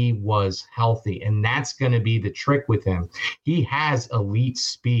when he was healthy, and that's going to be the trick with him. He has elite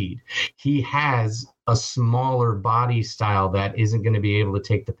speed. He has a smaller body style that isn't going to be able to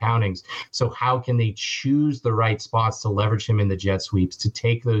take the poundings. So how can they choose the right spots to leverage him in the jet sweeps, to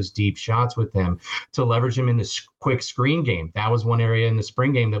take those deep shots with him, to leverage him in the quick screen game? That was one area in the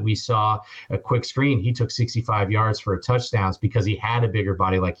spring game that we saw a quick screen. He took 65 yards for a touchdown because he had a bigger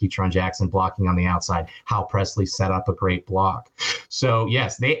body like Ketron Jackson blocking on the outside. Hal Presley set up a great block. So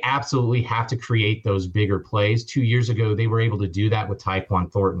yes, they absolutely have to create those bigger plays. 2 years ago, they were able to do that with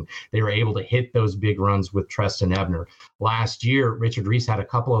Tyquan Thornton. They were able to hit those big runs with Treston Ebner. Last year, Richard Reese had a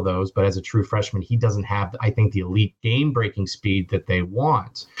couple of those, but as a true freshman, he doesn't have, I think, the elite game-breaking speed that they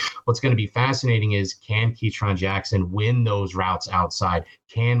want. What's going to be fascinating is, can Ketron Jackson win those routes outside?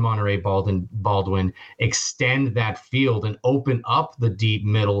 Can Monterey Baldwin extend that field and open up the deep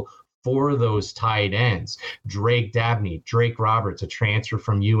middle for those tight ends? Drake Dabney, Drake Roberts, a transfer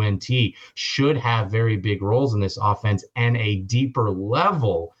from UNT, should have very big roles in this offense and a deeper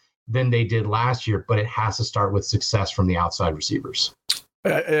level than they did last year, but it has to start with success from the outside receivers.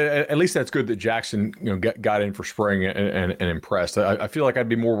 At least that's good that Jackson, got in for spring and impressed. I feel like I'd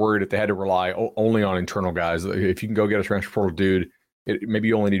be more worried if they had to rely only on internal guys. If you can go get a transfer portal dude, maybe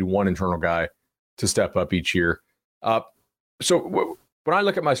you only need one internal guy to step up each year. So when I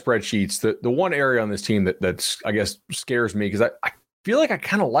look at my spreadsheets, the one area on this team that's I guess scares me, because I feel like I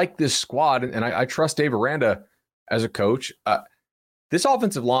kind of like this squad, and I trust Dave Aranda as a coach. This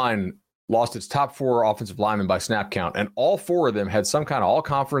offensive line lost its top 4 offensive linemen by snap count, and all 4 of them had some kind of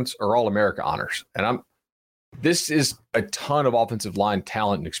all-conference or all-America honors. And this is a ton of offensive line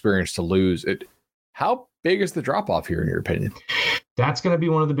talent and experience to lose. How big is the drop-off here, in your opinion? That's going to be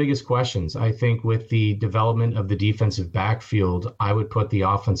one of the biggest questions. I think with the development of the defensive backfield, I would put the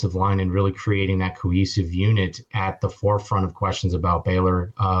offensive line and really creating that cohesive unit at the forefront of questions about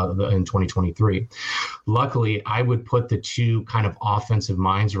Baylor in 2023. Luckily, I would put the 2 kind of offensive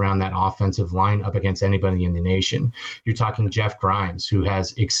minds around that offensive line up against anybody in the nation. You're talking Jeff Grimes, who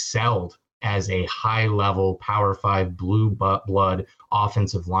has excelled as a high-level Power 5 blue blood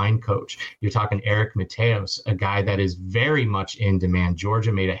offensive line coach. You're talking Eric Mateos, a guy that is very much in demand.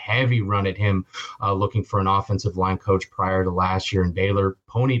 Georgia made a heavy run at him looking for an offensive line coach prior to last year, and Baylor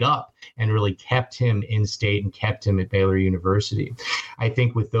ponied up and really kept him in state and kept him at Baylor University. I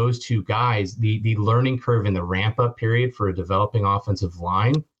think with those 2 guys, the learning curve and the ramp-up period for a developing offensive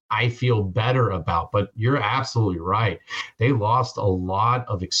line, I feel better about. But you're absolutely right. They lost a lot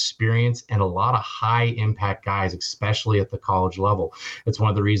of experience and a lot of high impact guys, especially at the college level. It's one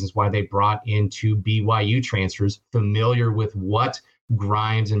of the reasons why they brought in 2 BYU transfers familiar with what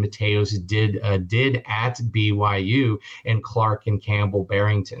Grimes and Mateos did at BYU, and Clark and Campbell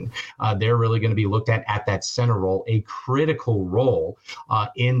Barrington. They're really going to be looked at that center role, a critical role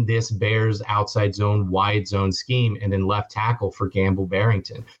in this Bears outside zone, wide zone scheme, and then left tackle for Campbell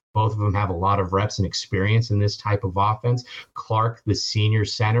Barrington. Both of them have a lot of reps and experience in this type of offense. Clark, the senior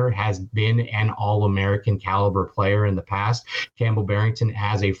center, has been an All-American caliber player in the past. Campbell Barrington,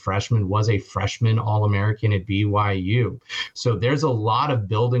 as a freshman, was a freshman All-American at BYU. So there's a lot of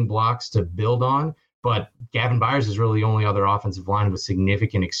building blocks to build on. But Gavin Byers is really the only other offensive line with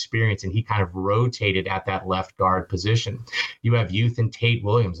significant experience, and he kind of rotated at that left guard position. You have youth in Tate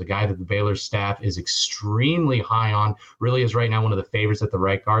Williams, a guy that the Baylor staff is extremely high on, really is right now one of the favorites at the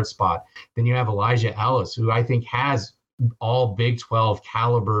right guard spot. Then you have Elijah Ellis, who I think has all Big 12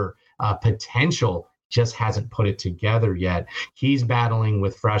 caliber potential, just hasn't put it together yet. He's battling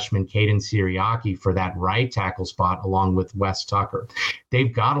with freshman Caden Siriaki for that right tackle spot, along with Wes Tucker.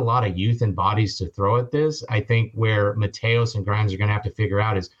 They've got a lot of youth and bodies to throw at this. I think where Mateos and Grimes are going to have to figure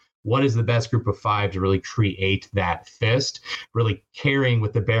out is, what is the best group of 5 to really create that fist, really carrying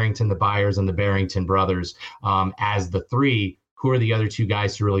with the Barrington, the Byers, and the Barrington brothers as the 3. who are the other two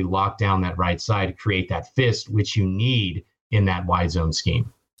guys to really lock down that right side to create that fist, which you need in that wide zone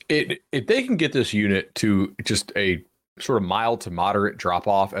scheme. If they can get this unit to just a sort of mild to moderate drop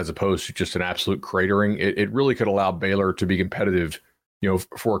off as opposed to just an absolute cratering, it really could allow Baylor to be competitive,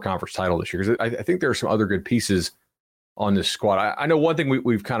 for a conference title this year. Because I think there are some other good pieces on this squad. I know one thing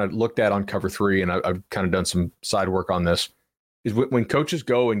we've kind of looked at on Cover 3, and I've kind of done some side work on this, is when coaches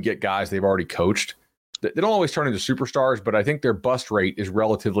go and get guys they've already coached, they don't always turn into superstars, but I think their bust rate is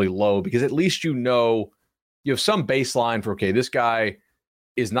relatively low because at least you have some baseline for, okay, this guy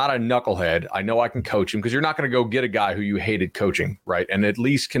is not a knucklehead. I know I can coach him, because you're not going to go get a guy who you hated coaching, right? And at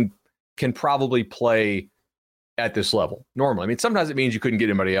least can probably play at this level normally. I mean, sometimes it means you couldn't get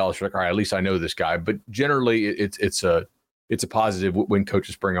anybody else. You're like, all right, at least I know this guy. But generally, it's a positive when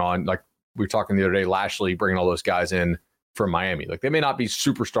coaches bring on, like we were talking the other day, Lashley bringing all those guys in from Miami. Like, they may not be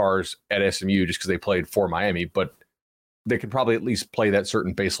superstars at SMU just because they played for Miami, but they can probably at least play that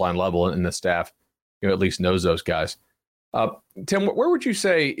certain baseline level, and the staff, at least knows those guys. Tim, where would you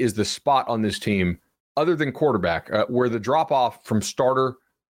say is the spot on this team, other than quarterback, where the drop off from starters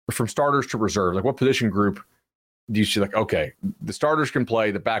to reserve? Like, what position group do you see? Like, okay, the starters can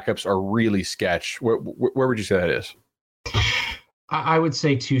play, the backups are really sketch. Where would you say that is? I would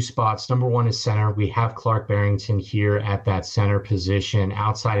say two spots. Number one is center. We have Clark Barrington here at that center position.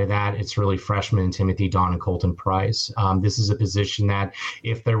 Outside of that, it's really freshman Timothy Don and Colton Price. This is a position that,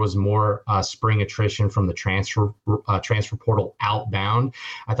 if there was more spring attrition from the transfer portal outbound,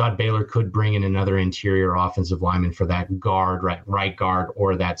 I thought Baylor could bring in another interior offensive lineman for that guard, right guard,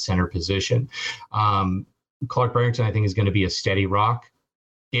 or that center position. Clark Barrington, I think, is going to be a steady rock.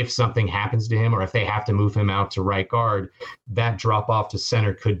 If something happens to him, or if they have to move him out to right guard, that drop off to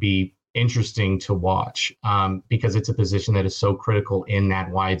center could be interesting to watch, because it's a position that is so critical in that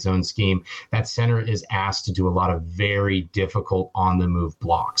wide zone scheme. That center is asked to do a lot of very difficult on the move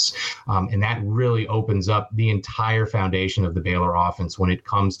blocks. And that really opens up the entire foundation of the Baylor offense when it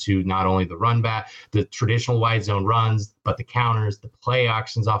comes to not only the run back, the traditional wide zone runs, but the counters, the play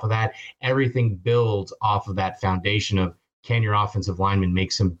actions off of that. Everything builds off of that foundation of, can your offensive lineman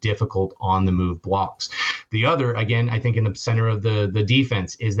make some difficult on-the-move blocks? The other, again, I think in the center of the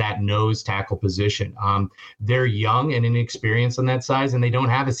defense is that nose tackle position. They're young and inexperienced on that size, and they don't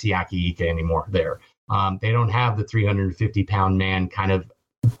have a Siaki Ika anymore there. They don't have the 350-pound man kind of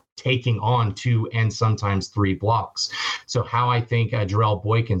taking on 2 and sometimes 3 blocks. So how I think Jarrell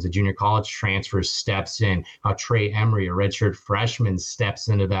Boykins, a junior college transfer, steps in, how Trey Emery, a redshirt freshman, steps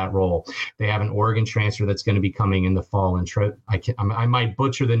into that role. They have an Oregon transfer that's going to be coming in the fall, and I might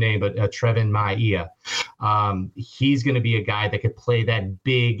butcher the name, but Trevin Maia. He's going to be a guy that could play that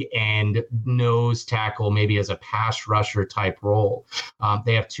big end nose tackle, maybe as a pass rusher type role.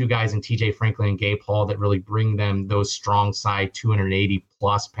 They have 2 guys in TJ Franklin and Gabe Hall that really bring them those strong side 280+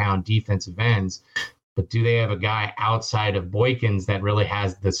 pound defensive ends. But do they have a guy outside of Boykins that really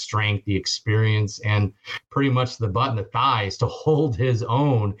has the strength, the experience, and pretty much the butt and the thighs to hold his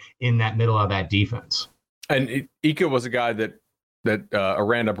own in that middle of that defense? And Ika was a guy that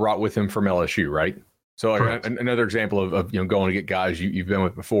Aranda brought with him from LSU, right? So another example of going to get guys you've been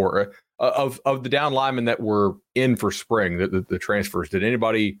with before. Of the down linemen that were in for spring, the transfers, did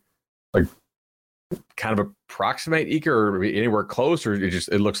anybody kind of approximate Ika or anywhere close, or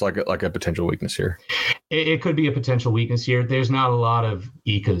it looks like a potential weakness here? It could be a potential weakness here. There's not a lot of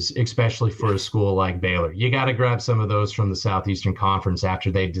Ikas, especially for a school like Baylor. You got to grab some of those from the Southeastern Conference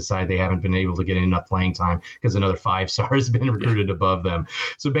after they decide they haven't been able to get enough playing time because another 5-star has been recruited above them.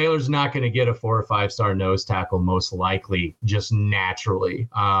 So Baylor's not going to get a 4 or 5-star nose tackle, most likely, just naturally.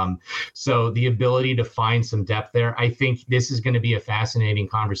 So the ability to find some depth there, I think this is going to be a fascinating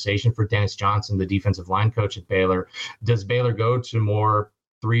conversation for Dennis Johnson, the defensive line coach at Baylor. Does Baylor go to more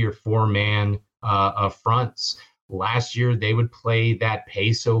 3 or 4 man fronts? Last year, they would play that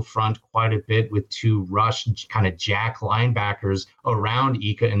peso front quite a bit with 2 rush kind of jack linebackers around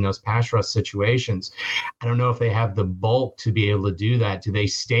Ika in those pass rush situations. I don't know if they have the bulk to be able to do that. Do they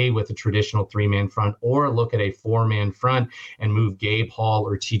stay with a traditional 3-man front or look at a 4-man front and move Gabe Hall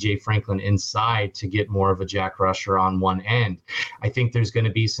or TJ Franklin inside to get more of a jack rusher on one end? I think there's going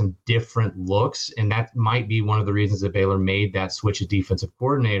to be some different looks, and that might be one of the reasons that Baylor made that switch of defensive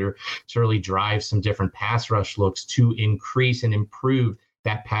coordinator to really drive some different pass rush looks to increase and improve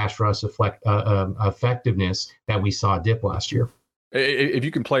that pass rush effectiveness that we saw dip last year. If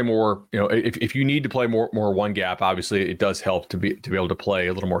you can play more, if you need to play more one gap, obviously it does help to be able to play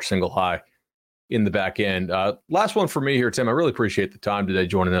a little more single high in the back end. Last one for me here, Tim. I really appreciate the time today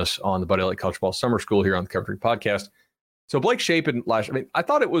joining us on the Bud Elliott College Football Summer School here on the Cover 3 podcast. So Blake Shapen I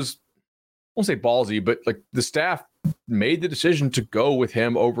thought it was, I won't say ballsy, but like the staff made the decision to go with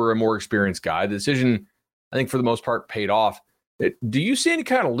him over a more experienced guy. The decision, I think, for the most part, paid off. Do you see any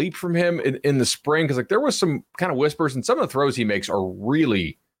kind of leap from him in the spring? Because there was some kind of whispers, and some of the throws he makes are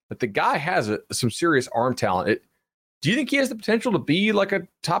really, but the guy has some serious arm talent. Do you think he has the potential to be like a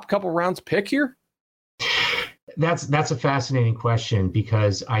top couple rounds pick here? That's a fascinating question,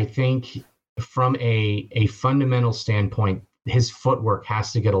 because I think from a fundamental standpoint, his footwork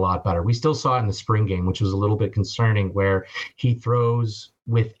has to get a lot better. We still saw it in the spring game, which was a little bit concerning, where he throws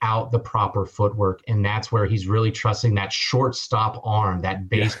without the proper footwork. And that's where he's really trusting that shortstop arm, that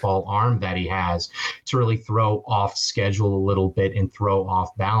baseball arm that he has, to really throw off schedule a little bit and throw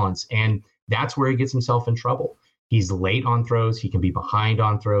off balance. And that's where he gets himself in trouble. He's late on throws. He can be behind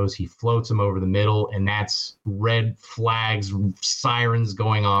on throws. He floats them over the middle, and that's red flags, sirens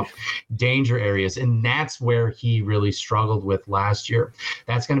going off, danger areas. And that's where he really struggled with last year.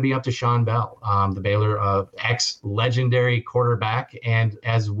 That's going to be up to Sean Bell, the Baylor ex-legendary quarterback, and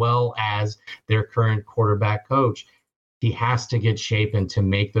as well as their current quarterback coach. He has to get Shapen to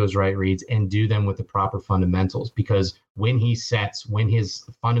make those right reads and do them with the proper fundamentals, because when he sets, when his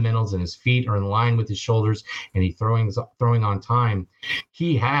fundamentals and his feet are in line with his shoulders and he's throwing on time,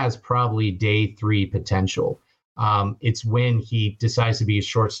 he has probably day 3 potential. It's when he decides to be a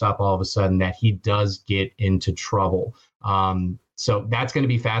shortstop all of a sudden that he does get into trouble. So that's going to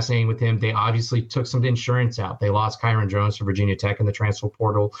be fascinating with him. They obviously took some insurance out. They lost Kyron Jones to Virginia Tech in the transfer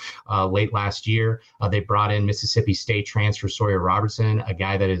portal late last year. They brought in Mississippi State transfer Sawyer Robertson, a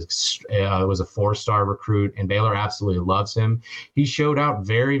guy that was a 4-star recruit, and Baylor absolutely loves him. He showed out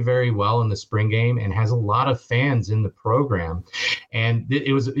very, very well in the spring game and has a lot of fans in the program. And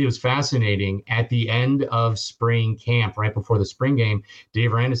it was fascinating. At the end of spring camp, right before the spring game,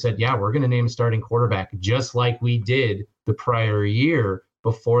 Dave Aranda said, "Yeah, we're going to name a starting quarterback, just like we did the prior year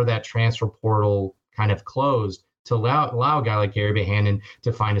before that transfer portal kind of closed, to allow a guy like Gary Bohannon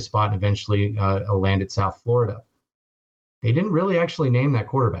to find a spot and eventually land at South Florida." They didn't really actually name that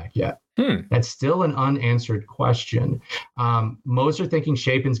quarterback yet. That's still an unanswered question. Most are thinking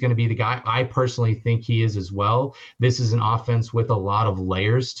Shapen's going to be the guy. I personally think he is as well. This is an offense with a lot of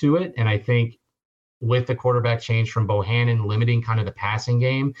layers to it, and I think with the quarterback change from Bohannon, limiting kind of the passing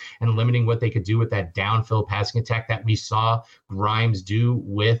game and limiting what they could do with that downfield passing attack that we saw Grimes do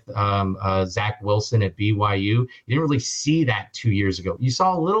with Zach Wilson at BYU. You didn't really see that 2 years ago. You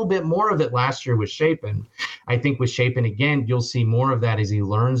saw a little bit more of it last year with Shapen. I think with Shapen, again, you'll see more of that as he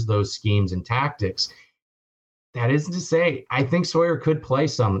learns those schemes and tactics. That isn't to say, I think Sawyer could play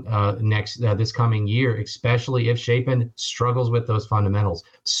some this coming year, especially if Shapen struggles with those fundamentals,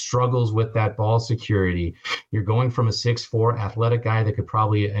 struggles with that ball security. You're going from a 6'4" athletic guy that could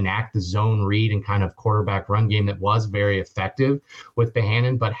probably enact the zone read and kind of quarterback run game that was very effective with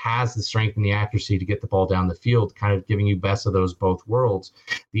Bohannon, but has the strength and the accuracy to get the ball down the field, kind of giving you best of those both worlds.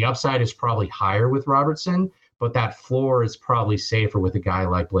 The upside is probably higher with Robertson, but that floor is probably safer with a guy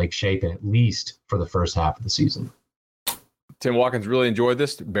like Blake Shapen, at least for the first half of the season. Tim Watkins, really enjoyed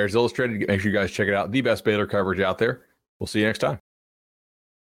this. Bears Illustrated. Make sure you guys check it out. The best Baylor coverage out there. We'll see you next time.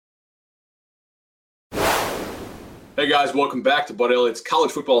 Hey, guys. Welcome back to Bud Elliott's College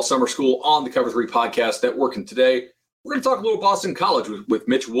Football Summer School on the Cover 3 Podcast Network. And today, we're going to talk a little Boston College with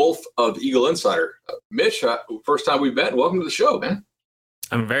Mitch Wolf of Eagle Insider. Mitch, first time we've met. Welcome to the show, man.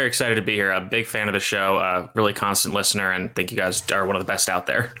 I'm very excited to be here. I'm a big fan of the show, really constant listener, and think you guys are one of the best out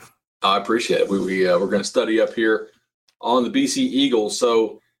there. I appreciate it. We're going to study up here on the BC Eagles.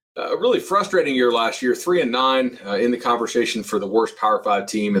 So a really frustrating year last year, 3-9 in the conversation for the worst Power 5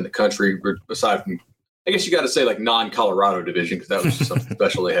 team in the country, aside from, I guess you got to say, like non-Colorado division, because that was just something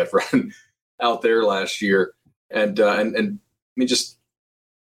special they had run out there last year. And I mean, just,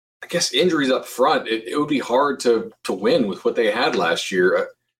 I guess injuries up front, it would be hard to win with what they had last year.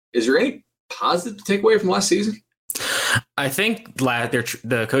 Is there any positive to take away from last season? I think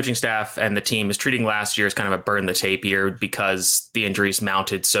the coaching staff and the team is treating last year as kind of a burn the tape year because the injuries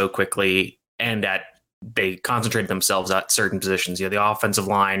mounted so quickly and they concentrated themselves at certain positions. You know, the offensive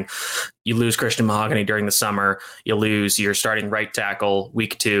line, you lose Christian Mahogany during the summer, you lose your starting right tackle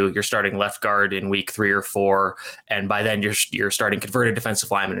week 2, you're starting left guard in week 3 or 4. And by then you're starting converted defensive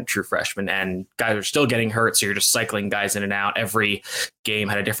linemen and true freshmen, and guys are still getting hurt. So you're just cycling guys in and out. Every game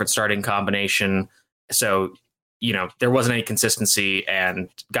had a different starting combination. So, you know, there wasn't any consistency and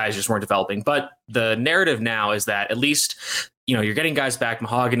guys just weren't developing. But the narrative now is that at least, you know, you're getting guys back.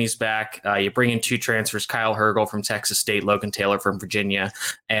 Mahogany's back. You bring in 2 transfers, Kyle Hergel from Texas State, Logan Taylor from Virginia.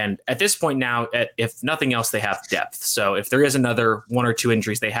 And at this point now, if nothing else, they have depth. So if there is another 1 or 2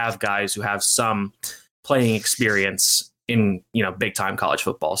 injuries, they have guys who have some playing experience in big time college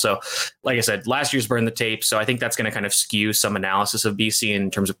football. So like I said, last year's burned the tape. So I think that's going to kind of skew some analysis of BC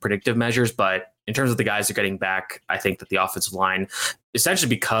in terms of predictive measures. But in terms of the guys who are getting back, I think that the offensive line, essentially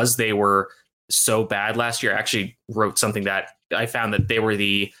because they were so bad last year, I actually wrote something that I found that they were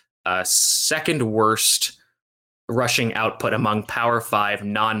the second worst rushing output among Power 5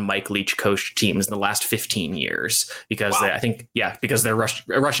 non-Mike Leach coached teams in the last 15 years because because their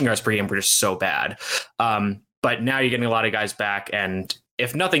rushing yards per game were just so bad. But now you're getting a lot of guys back, and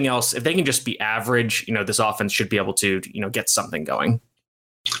if nothing else, if they can just be average, this offense should be able to get something going.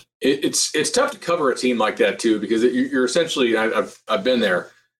 It's tough to cover a team like that too, because you're essentially, I've been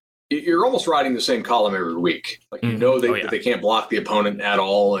there. You're almost riding the same column every week. Like that they can't block the opponent at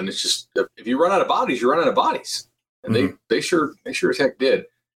all, and it's just if you run out of bodies, you run out of bodies, and they sure as heck did.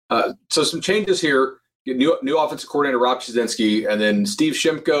 So some changes here. New offensive coordinator Rob Chudzinski, and then Steve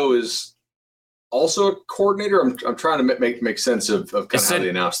Shimko is also a coordinator. I'm trying to make sense of kind of how they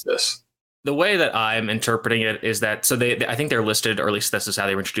announced this. The way that I'm interpreting it is that I think they're listed, or at least this is how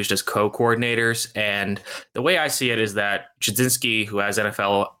they were introduced, as co-coordinators. And the way I see it is that Chudzinski, who has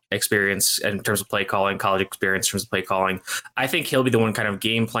NFL experience in terms of play calling, college experience in terms of play calling, I think he'll be the one kind of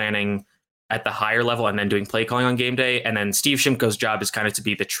game planning at the higher level and then doing play calling on game day. And then Steve Shimko's job is kind of to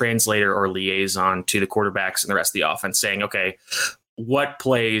be the translator or liaison to the quarterbacks and the rest of the offense, saying, okay, what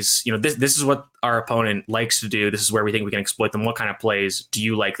plays, this is what our opponent likes to do. This is where we think we can exploit them. What kind of plays do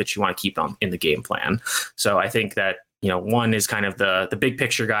you like that you want to keep on in the game plan? So I think that, one is kind of the big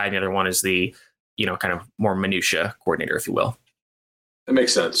picture guy, and the other one is the, kind of more minutia coordinator, if you will. That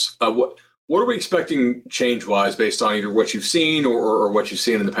makes sense. What are we expecting change-wise based on either what you've seen or what you've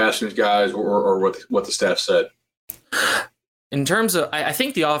seen in the past from these guys or what the staff said? In terms of, I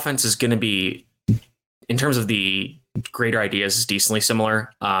think the offense is going to be, in terms of the greater ideas, is decently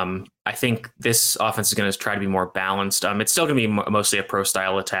similar. I think this offense is going to try to be more balanced. It's still going to be mostly a pro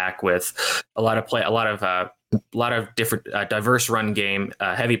style attack with a lot of different diverse run game,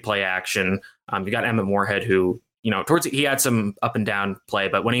 heavy play action. You got Emmett Moorhead, who, he had some up and down play,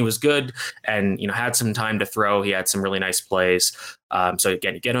 but when he was good and, had some time to throw, he had some really nice plays. So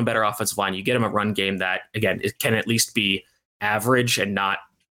again, you get him a better offensive line, you get him a run game that, again, it can at least be average and not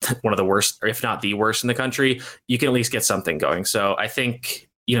one of the worst, or if not the worst in the country. You can at least get something going. So I think,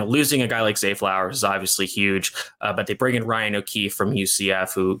 losing a guy like Zay Flowers is obviously huge, but they bring in Ryan O'Keefe from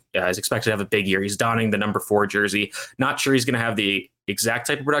UCF, who is expected to have a big year. He's donning the number 4 jersey. Not sure he's going to have the exact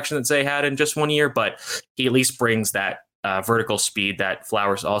type of production that Zay had in just 1 year, but he at least brings that vertical speed that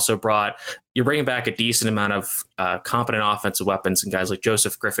Flowers also brought. You're bringing back a decent amount of competent offensive weapons and guys like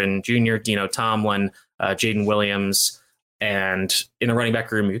Joseph Griffin Jr., Dino Tomlin, Jaden Williams, and in the running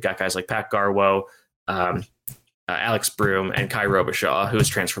back room, you've got guys like Pat Garwo, Alex Broom, and Kai Robichaud, who is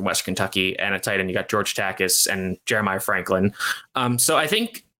transferred from West Kentucky, and at tight end you got George Takis and Jeremiah Franklin. So I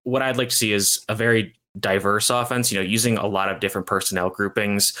think what I'd like to see is a very diverse offense, using a lot of different personnel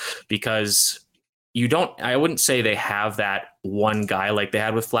groupings, because I wouldn't say they have that one guy like they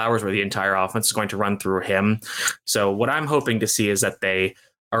had with Flowers where the entire offense is going to run through him. So what I'm hoping to see is that they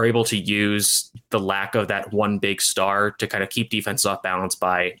are able to use the lack of that one big star to kind of keep defense off balance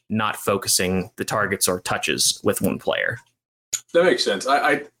by not focusing the targets or touches with one player. That makes sense.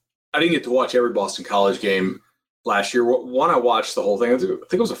 I didn't get to watch every Boston College game last year. One, I watched the whole thing. I think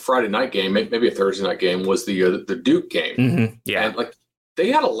it was a Friday night game, maybe a Thursday night game, was the Duke game. Mm-hmm. Yeah. And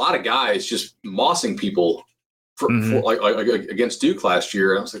they had a lot of guys just mossing people for against Duke last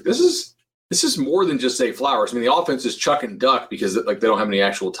year. And I was like, this is more than just Zay Flowers. I mean, the offense is chuck and duck because they don't have any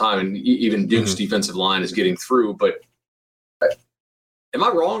actual time, and even Duke's defensive line is getting through. But am I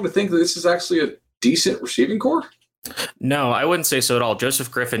wrong to think that this is actually a decent receiving core? No, I wouldn't say so at all. Joseph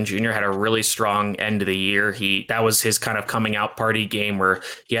Griffin Jr. had a really strong end of the year. That was his kind of coming out party game where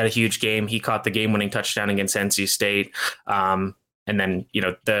he had a huge game. He caught the game-winning touchdown against NC State. And then,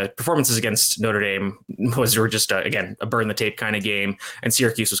 the performances against Notre Dame were just, again, a burn the tape kind of game. And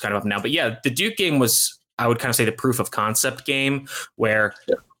Syracuse was kind of up and down. But yeah, the Duke game was, I would kind of say, the proof of concept game where,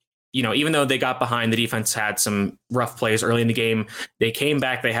 even though they got behind, the defense had some rough plays early in the game. They came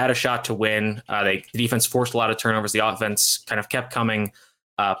back. They had a shot to win. The defense forced a lot of turnovers. The offense kind of kept coming,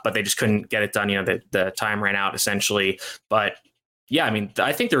 but they just couldn't get it done. The time ran out essentially. But yeah, I mean,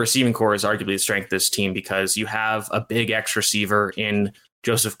 I think the receiving core is arguably the strength of this team because you have a big X receiver in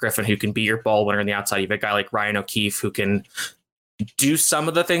Joseph Griffin who can be your ball winner on the outside. You have a guy like Ryan O'Keefe who can do some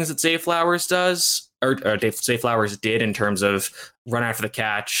of the things that Zay Flowers does, or Zay Flowers did in terms of run after the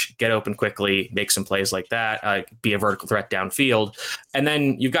catch, get open quickly, make some plays like that, be a vertical threat downfield. And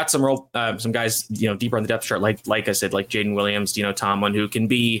then you've got some guys, deeper on the depth chart, like I said, like Jaden Williams, Dino Tomlin, who can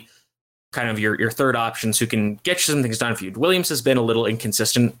be kind of your third options who can get you some things done for you. Williams has been a little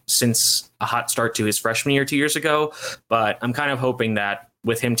inconsistent since a hot start to his freshman year 2 years ago, but I'm kind of hoping that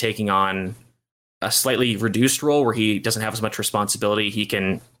with him taking on a slightly reduced role where he doesn't have as much responsibility, he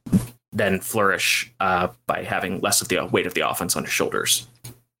can then flourish by having less of the weight of the offense on his shoulders.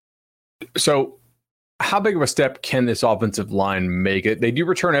 So how big of a step can this offensive line make it? They do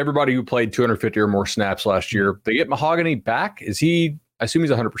return everybody who played 250 or more snaps last year. They get Mahogany back. Is he, I assume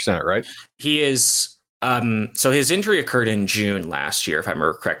he's 100%, right? He is. So his injury occurred in June last year, if I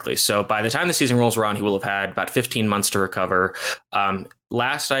remember correctly. So by the time the season rolls around, he will have had about 15 months to recover.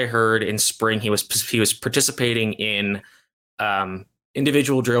 Last I heard in spring, he was participating in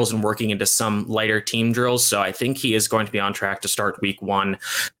individual drills and working into some lighter team drills. So I think he is going to be on track to start week 1.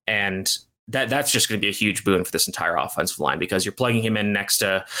 And that's just going to be a huge boon for this entire offensive line, because you're plugging him in next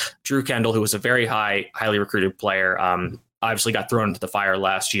to Drew Kendall, who was a very highly recruited player. Obviously got thrown into the fire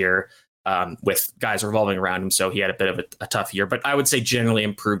last year with guys revolving around him. So he had a bit of a tough year, but I would say generally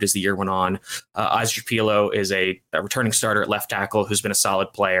improved as the year went on. Isaac Pilo is a returning starter at left tackle who's been a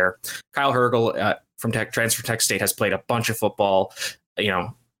solid player. Kyle Hergel from transfer Tech State has played a bunch of football,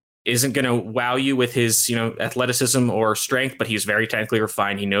 isn't going to wow you with his, athleticism or strength, but he's very technically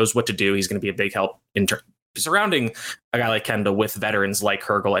refined. He knows what to do. He's going to be a big help in surrounding a guy like Kendall with veterans like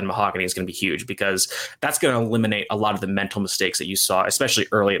Hergel and Mahogany is going to be huge, because that's going to eliminate a lot of the mental mistakes that you saw, especially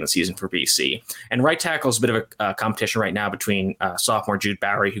early in the season for BC. And right tackle is a bit of a competition right now between sophomore Jude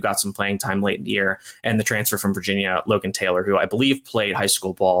Bowery, who got some playing time late in the year, and the transfer from Virginia, Logan Taylor, who I believe played high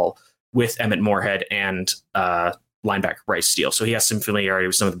school ball with Emmett Moorhead and linebacker Bryce Steele. So he has some familiarity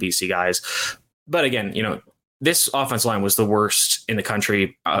with some of the BC guys. But again, this offensive line was the worst in the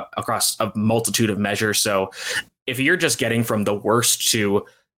country across a multitude of measures. So if you're just getting from the worst to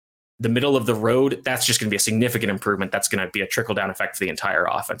the middle of the road, that's just going to be a significant improvement. That's going to be a trickle down effect for the entire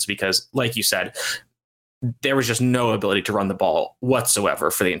offense, because like you said, there was just no ability to run the ball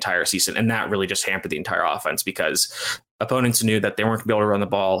whatsoever for the entire season. And that really just hampered the entire offense, because opponents knew that they weren't going to be able to run the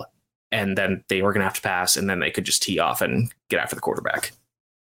ball, and then they were going to have to pass, and then they could just tee off and get after the quarterback.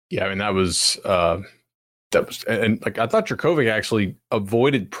 Yeah, I mean, that was and like I thought Jurkovec actually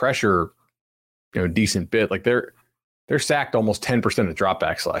avoided pressure, a decent bit. Like they're sacked almost 10% of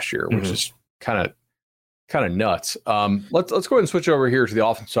dropbacks last year, which is kind of nuts. Let's go ahead and switch over here to the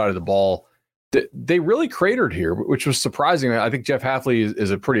offensive side of the ball. They really cratered here, which was surprising. I think Jeff Hafley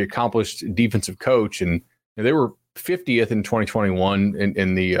is a pretty accomplished defensive coach, and they were 50th in 2021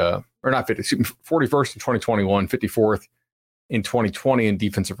 in the or not 50, 41st in 2021, 54th in 2020 in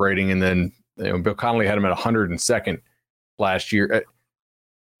defensive rating, and then Bill Connolly had him at 102nd last year.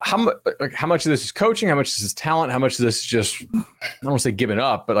 How much of this is coaching? How much of this is talent? How much of this is just, I don't want to say giving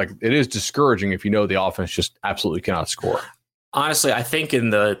up, but like it is discouraging if the offense just absolutely cannot score. Honestly, I think in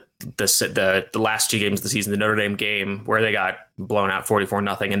the last 2 games of the season, the Notre Dame game where they got blown out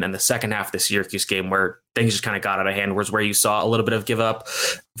 44-0, and then the second half of the Syracuse game where things just kind of got out of hand, was where you saw a little bit of give up.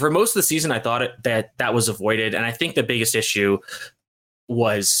 For most of the season, I thought that was avoided, and I think the biggest issue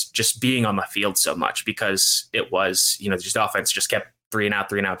was just being on the field so much, because it was, just the offense just kept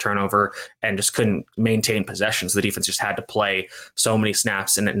 3-and-out turnover and just couldn't maintain possessions. The defense just had to play so many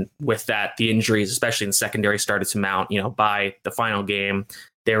snaps. And then with that, the injuries, especially in the secondary, started to mount. By the final game,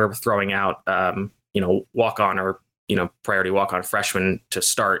 they were throwing out, walk-on or, priority walk-on freshmen to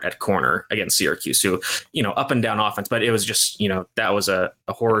start at corner against Syracuse, who, up and down offense. But it was just, that was a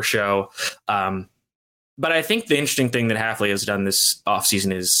horror show. But I think the interesting thing that Hafley has done this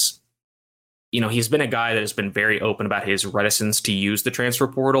offseason is, he's been a guy that has been very open about his reticence to use the transfer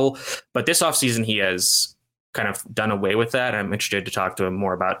portal. But this offseason, he has kind of done away with that. I'm interested to talk to him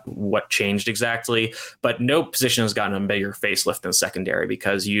more about what changed exactly. But no position has gotten a bigger facelift than secondary,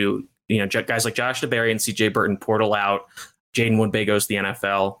 because guys like Josh DeBerry and CJ Burton portal out. Jaden Woodbay goes to the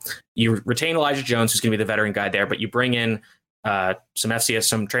NFL. You retain Elijah Jones, who's going to be the veteran guy there, but you bring in some FCS,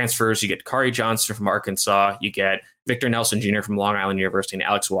 some transfers. You get Kari Johnson from Arkansas. You get Victor Nelson Jr. from Long Island University and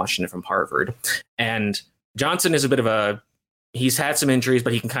Alex Washington from Harvard. And Johnson is a bit of he's had some injuries,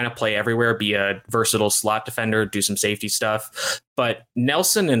 but he can kind of play everywhere, be a versatile slot defender, do some safety stuff. But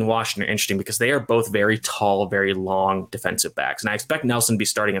Nelson and Washington are interesting because they are both very tall, very long defensive backs. And I expect Nelson to be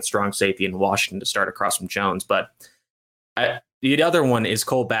starting at strong safety and Washington to start across from Jones. But the other one is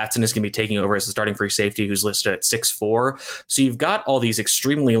Cole Batson is going to be taking over as the starting free safety, who's listed at 6'4". So you've got all these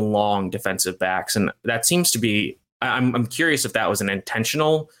extremely long defensive backs. And that seems to be, I'm curious if that was an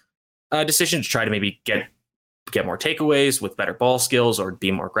intentional decision to try to maybe get more takeaways with better ball skills or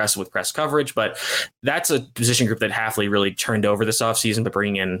be more aggressive with press coverage. But that's a position group that Hafley really turned over this offseason, but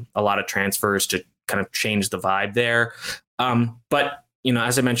bringing in a lot of transfers to kind of change the vibe there. But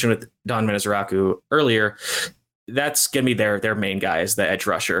as I mentioned with Don Menezeraku earlier, that's going to be their main guy is the edge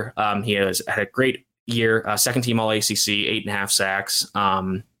rusher. He has had a great year, second team all ACC, 8.5 sacks.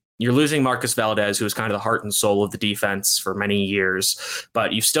 You're losing Marcus Valdez, who was kind of the heart and soul of the defense for many years,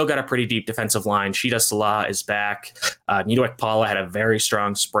 but you've still got a pretty deep defensive line. Shida Salah is back. Nidoek Paula had a very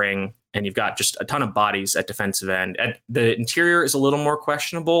strong spring, and you've got just a ton of bodies at defensive end. The interior is a little more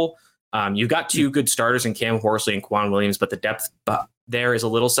questionable. You've got two good starters in Cam Horsley and Quan Williams, but the depth there is a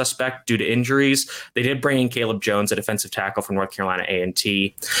little suspect due to injuries. They did bring in Caleb Jones, a defensive tackle from North Carolina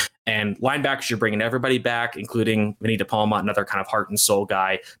A&T. And linebackers, you're bringing everybody back, including Vinny DePalma, another kind of heart and soul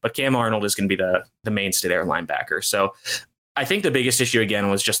guy. But Cam Arnold is going to be the mainstay there, linebacker. So I think the biggest issue, again,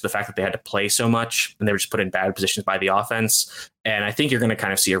 was just the fact that they had to play so much and they were just put in bad positions by the offense. And I think you're going to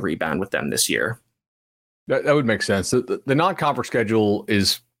kind of see a rebound with them this year. That would make sense. The non-conference schedule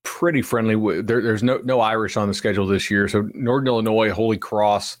is pretty friendly. There's no Irish on the schedule this year. So Northern Illinois, Holy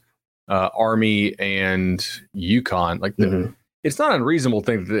Cross, Army, and UConn. It's not an unreasonable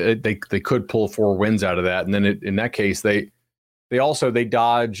thing that they could pull 4 wins out of that. And then in that case, they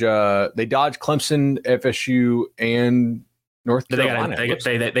dodge Clemson, FSU, and North Carolina. They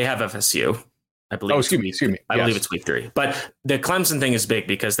have FSU. I believe. Oh, excuse me. I believe it's week 3. But the Clemson thing is big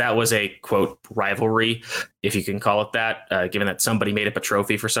because that was a quote rivalry, if you can call it that, given that somebody made up a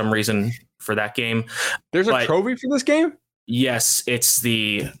trophy for some reason for that game. There's a trophy for this game? Yes, it's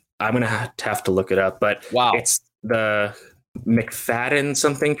I'm going to have to look it up, but wow, it's the McFadden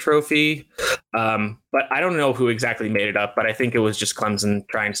something trophy. But I don't know who exactly made it up, but I think it was just Clemson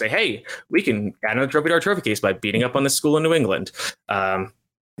trying to say, hey, we can add another trophy to our trophy case by beating up on this school in New England.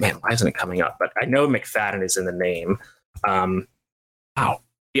 Man, why isn't it coming up? But I know McFadden is in the name.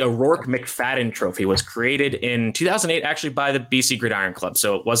 The O'Rourke McFadden Trophy was created in 2008, actually by the BC Gridiron Club.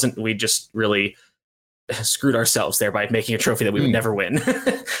 So it wasn't, we just really screwed ourselves there by making a trophy that we would never win.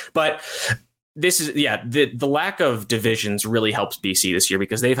 But this is, the lack of divisions really helps BC this year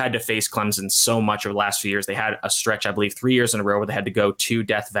because they've had to face Clemson so much over the last few years. They had a stretch, I believe, 3 years in a row where they had to go to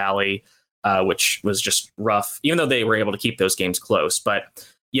Death Valley, which was just rough, even though they were able to keep those games close. But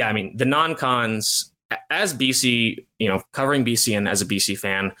yeah, I mean, the non-cons, as BC, covering BC and as a BC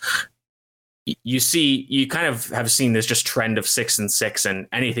fan, you kind of have seen this just trend of 6-6, and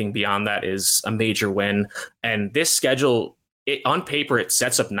anything beyond that is a major win. And this schedule, on paper, it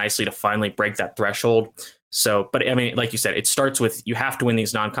sets up nicely to finally break that threshold. So, but I mean, like you said, it starts with you have to win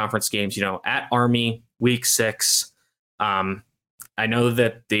these non-conference games, at Army, week 6. I know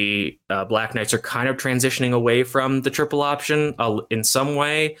that the Black Knights are kind of transitioning away from the triple option in some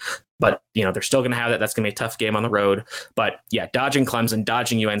way, but they're still going to have that. That's going to be a tough game on the road. But yeah, dodging Clemson,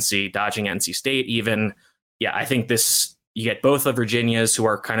 dodging UNC, dodging NC State even. Yeah, I think you get both of Virginia's who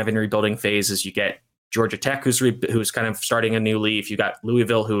are kind of in rebuilding phases. You get Georgia Tech who's kind of starting a new leaf. You got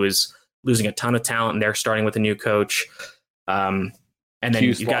Louisville who is losing a ton of talent and they're starting with a new coach. And then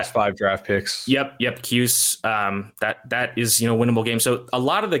you got 5 draft picks. Yep. Cuse. That is, winnable game. So a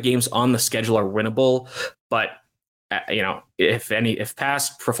lot of the games on the schedule are winnable, but if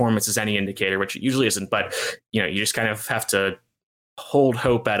past performance is any indicator, which it usually isn't, but you just kind of have to hold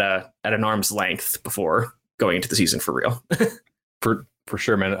hope at an arm's length before going into the season for real. for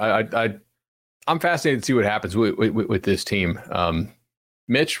sure, man. I'm fascinated to see what happens with this team.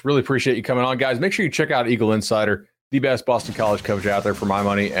 Mitch, really appreciate you coming on, guys. Make sure you check out Eagle Insider, the best Boston College coverage out there for my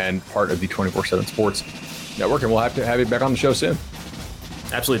money and part of the 24/7 Sports Network. And we'll have to have you back on the show soon.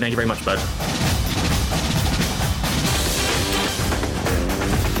 Absolutely. Thank you very much, bud.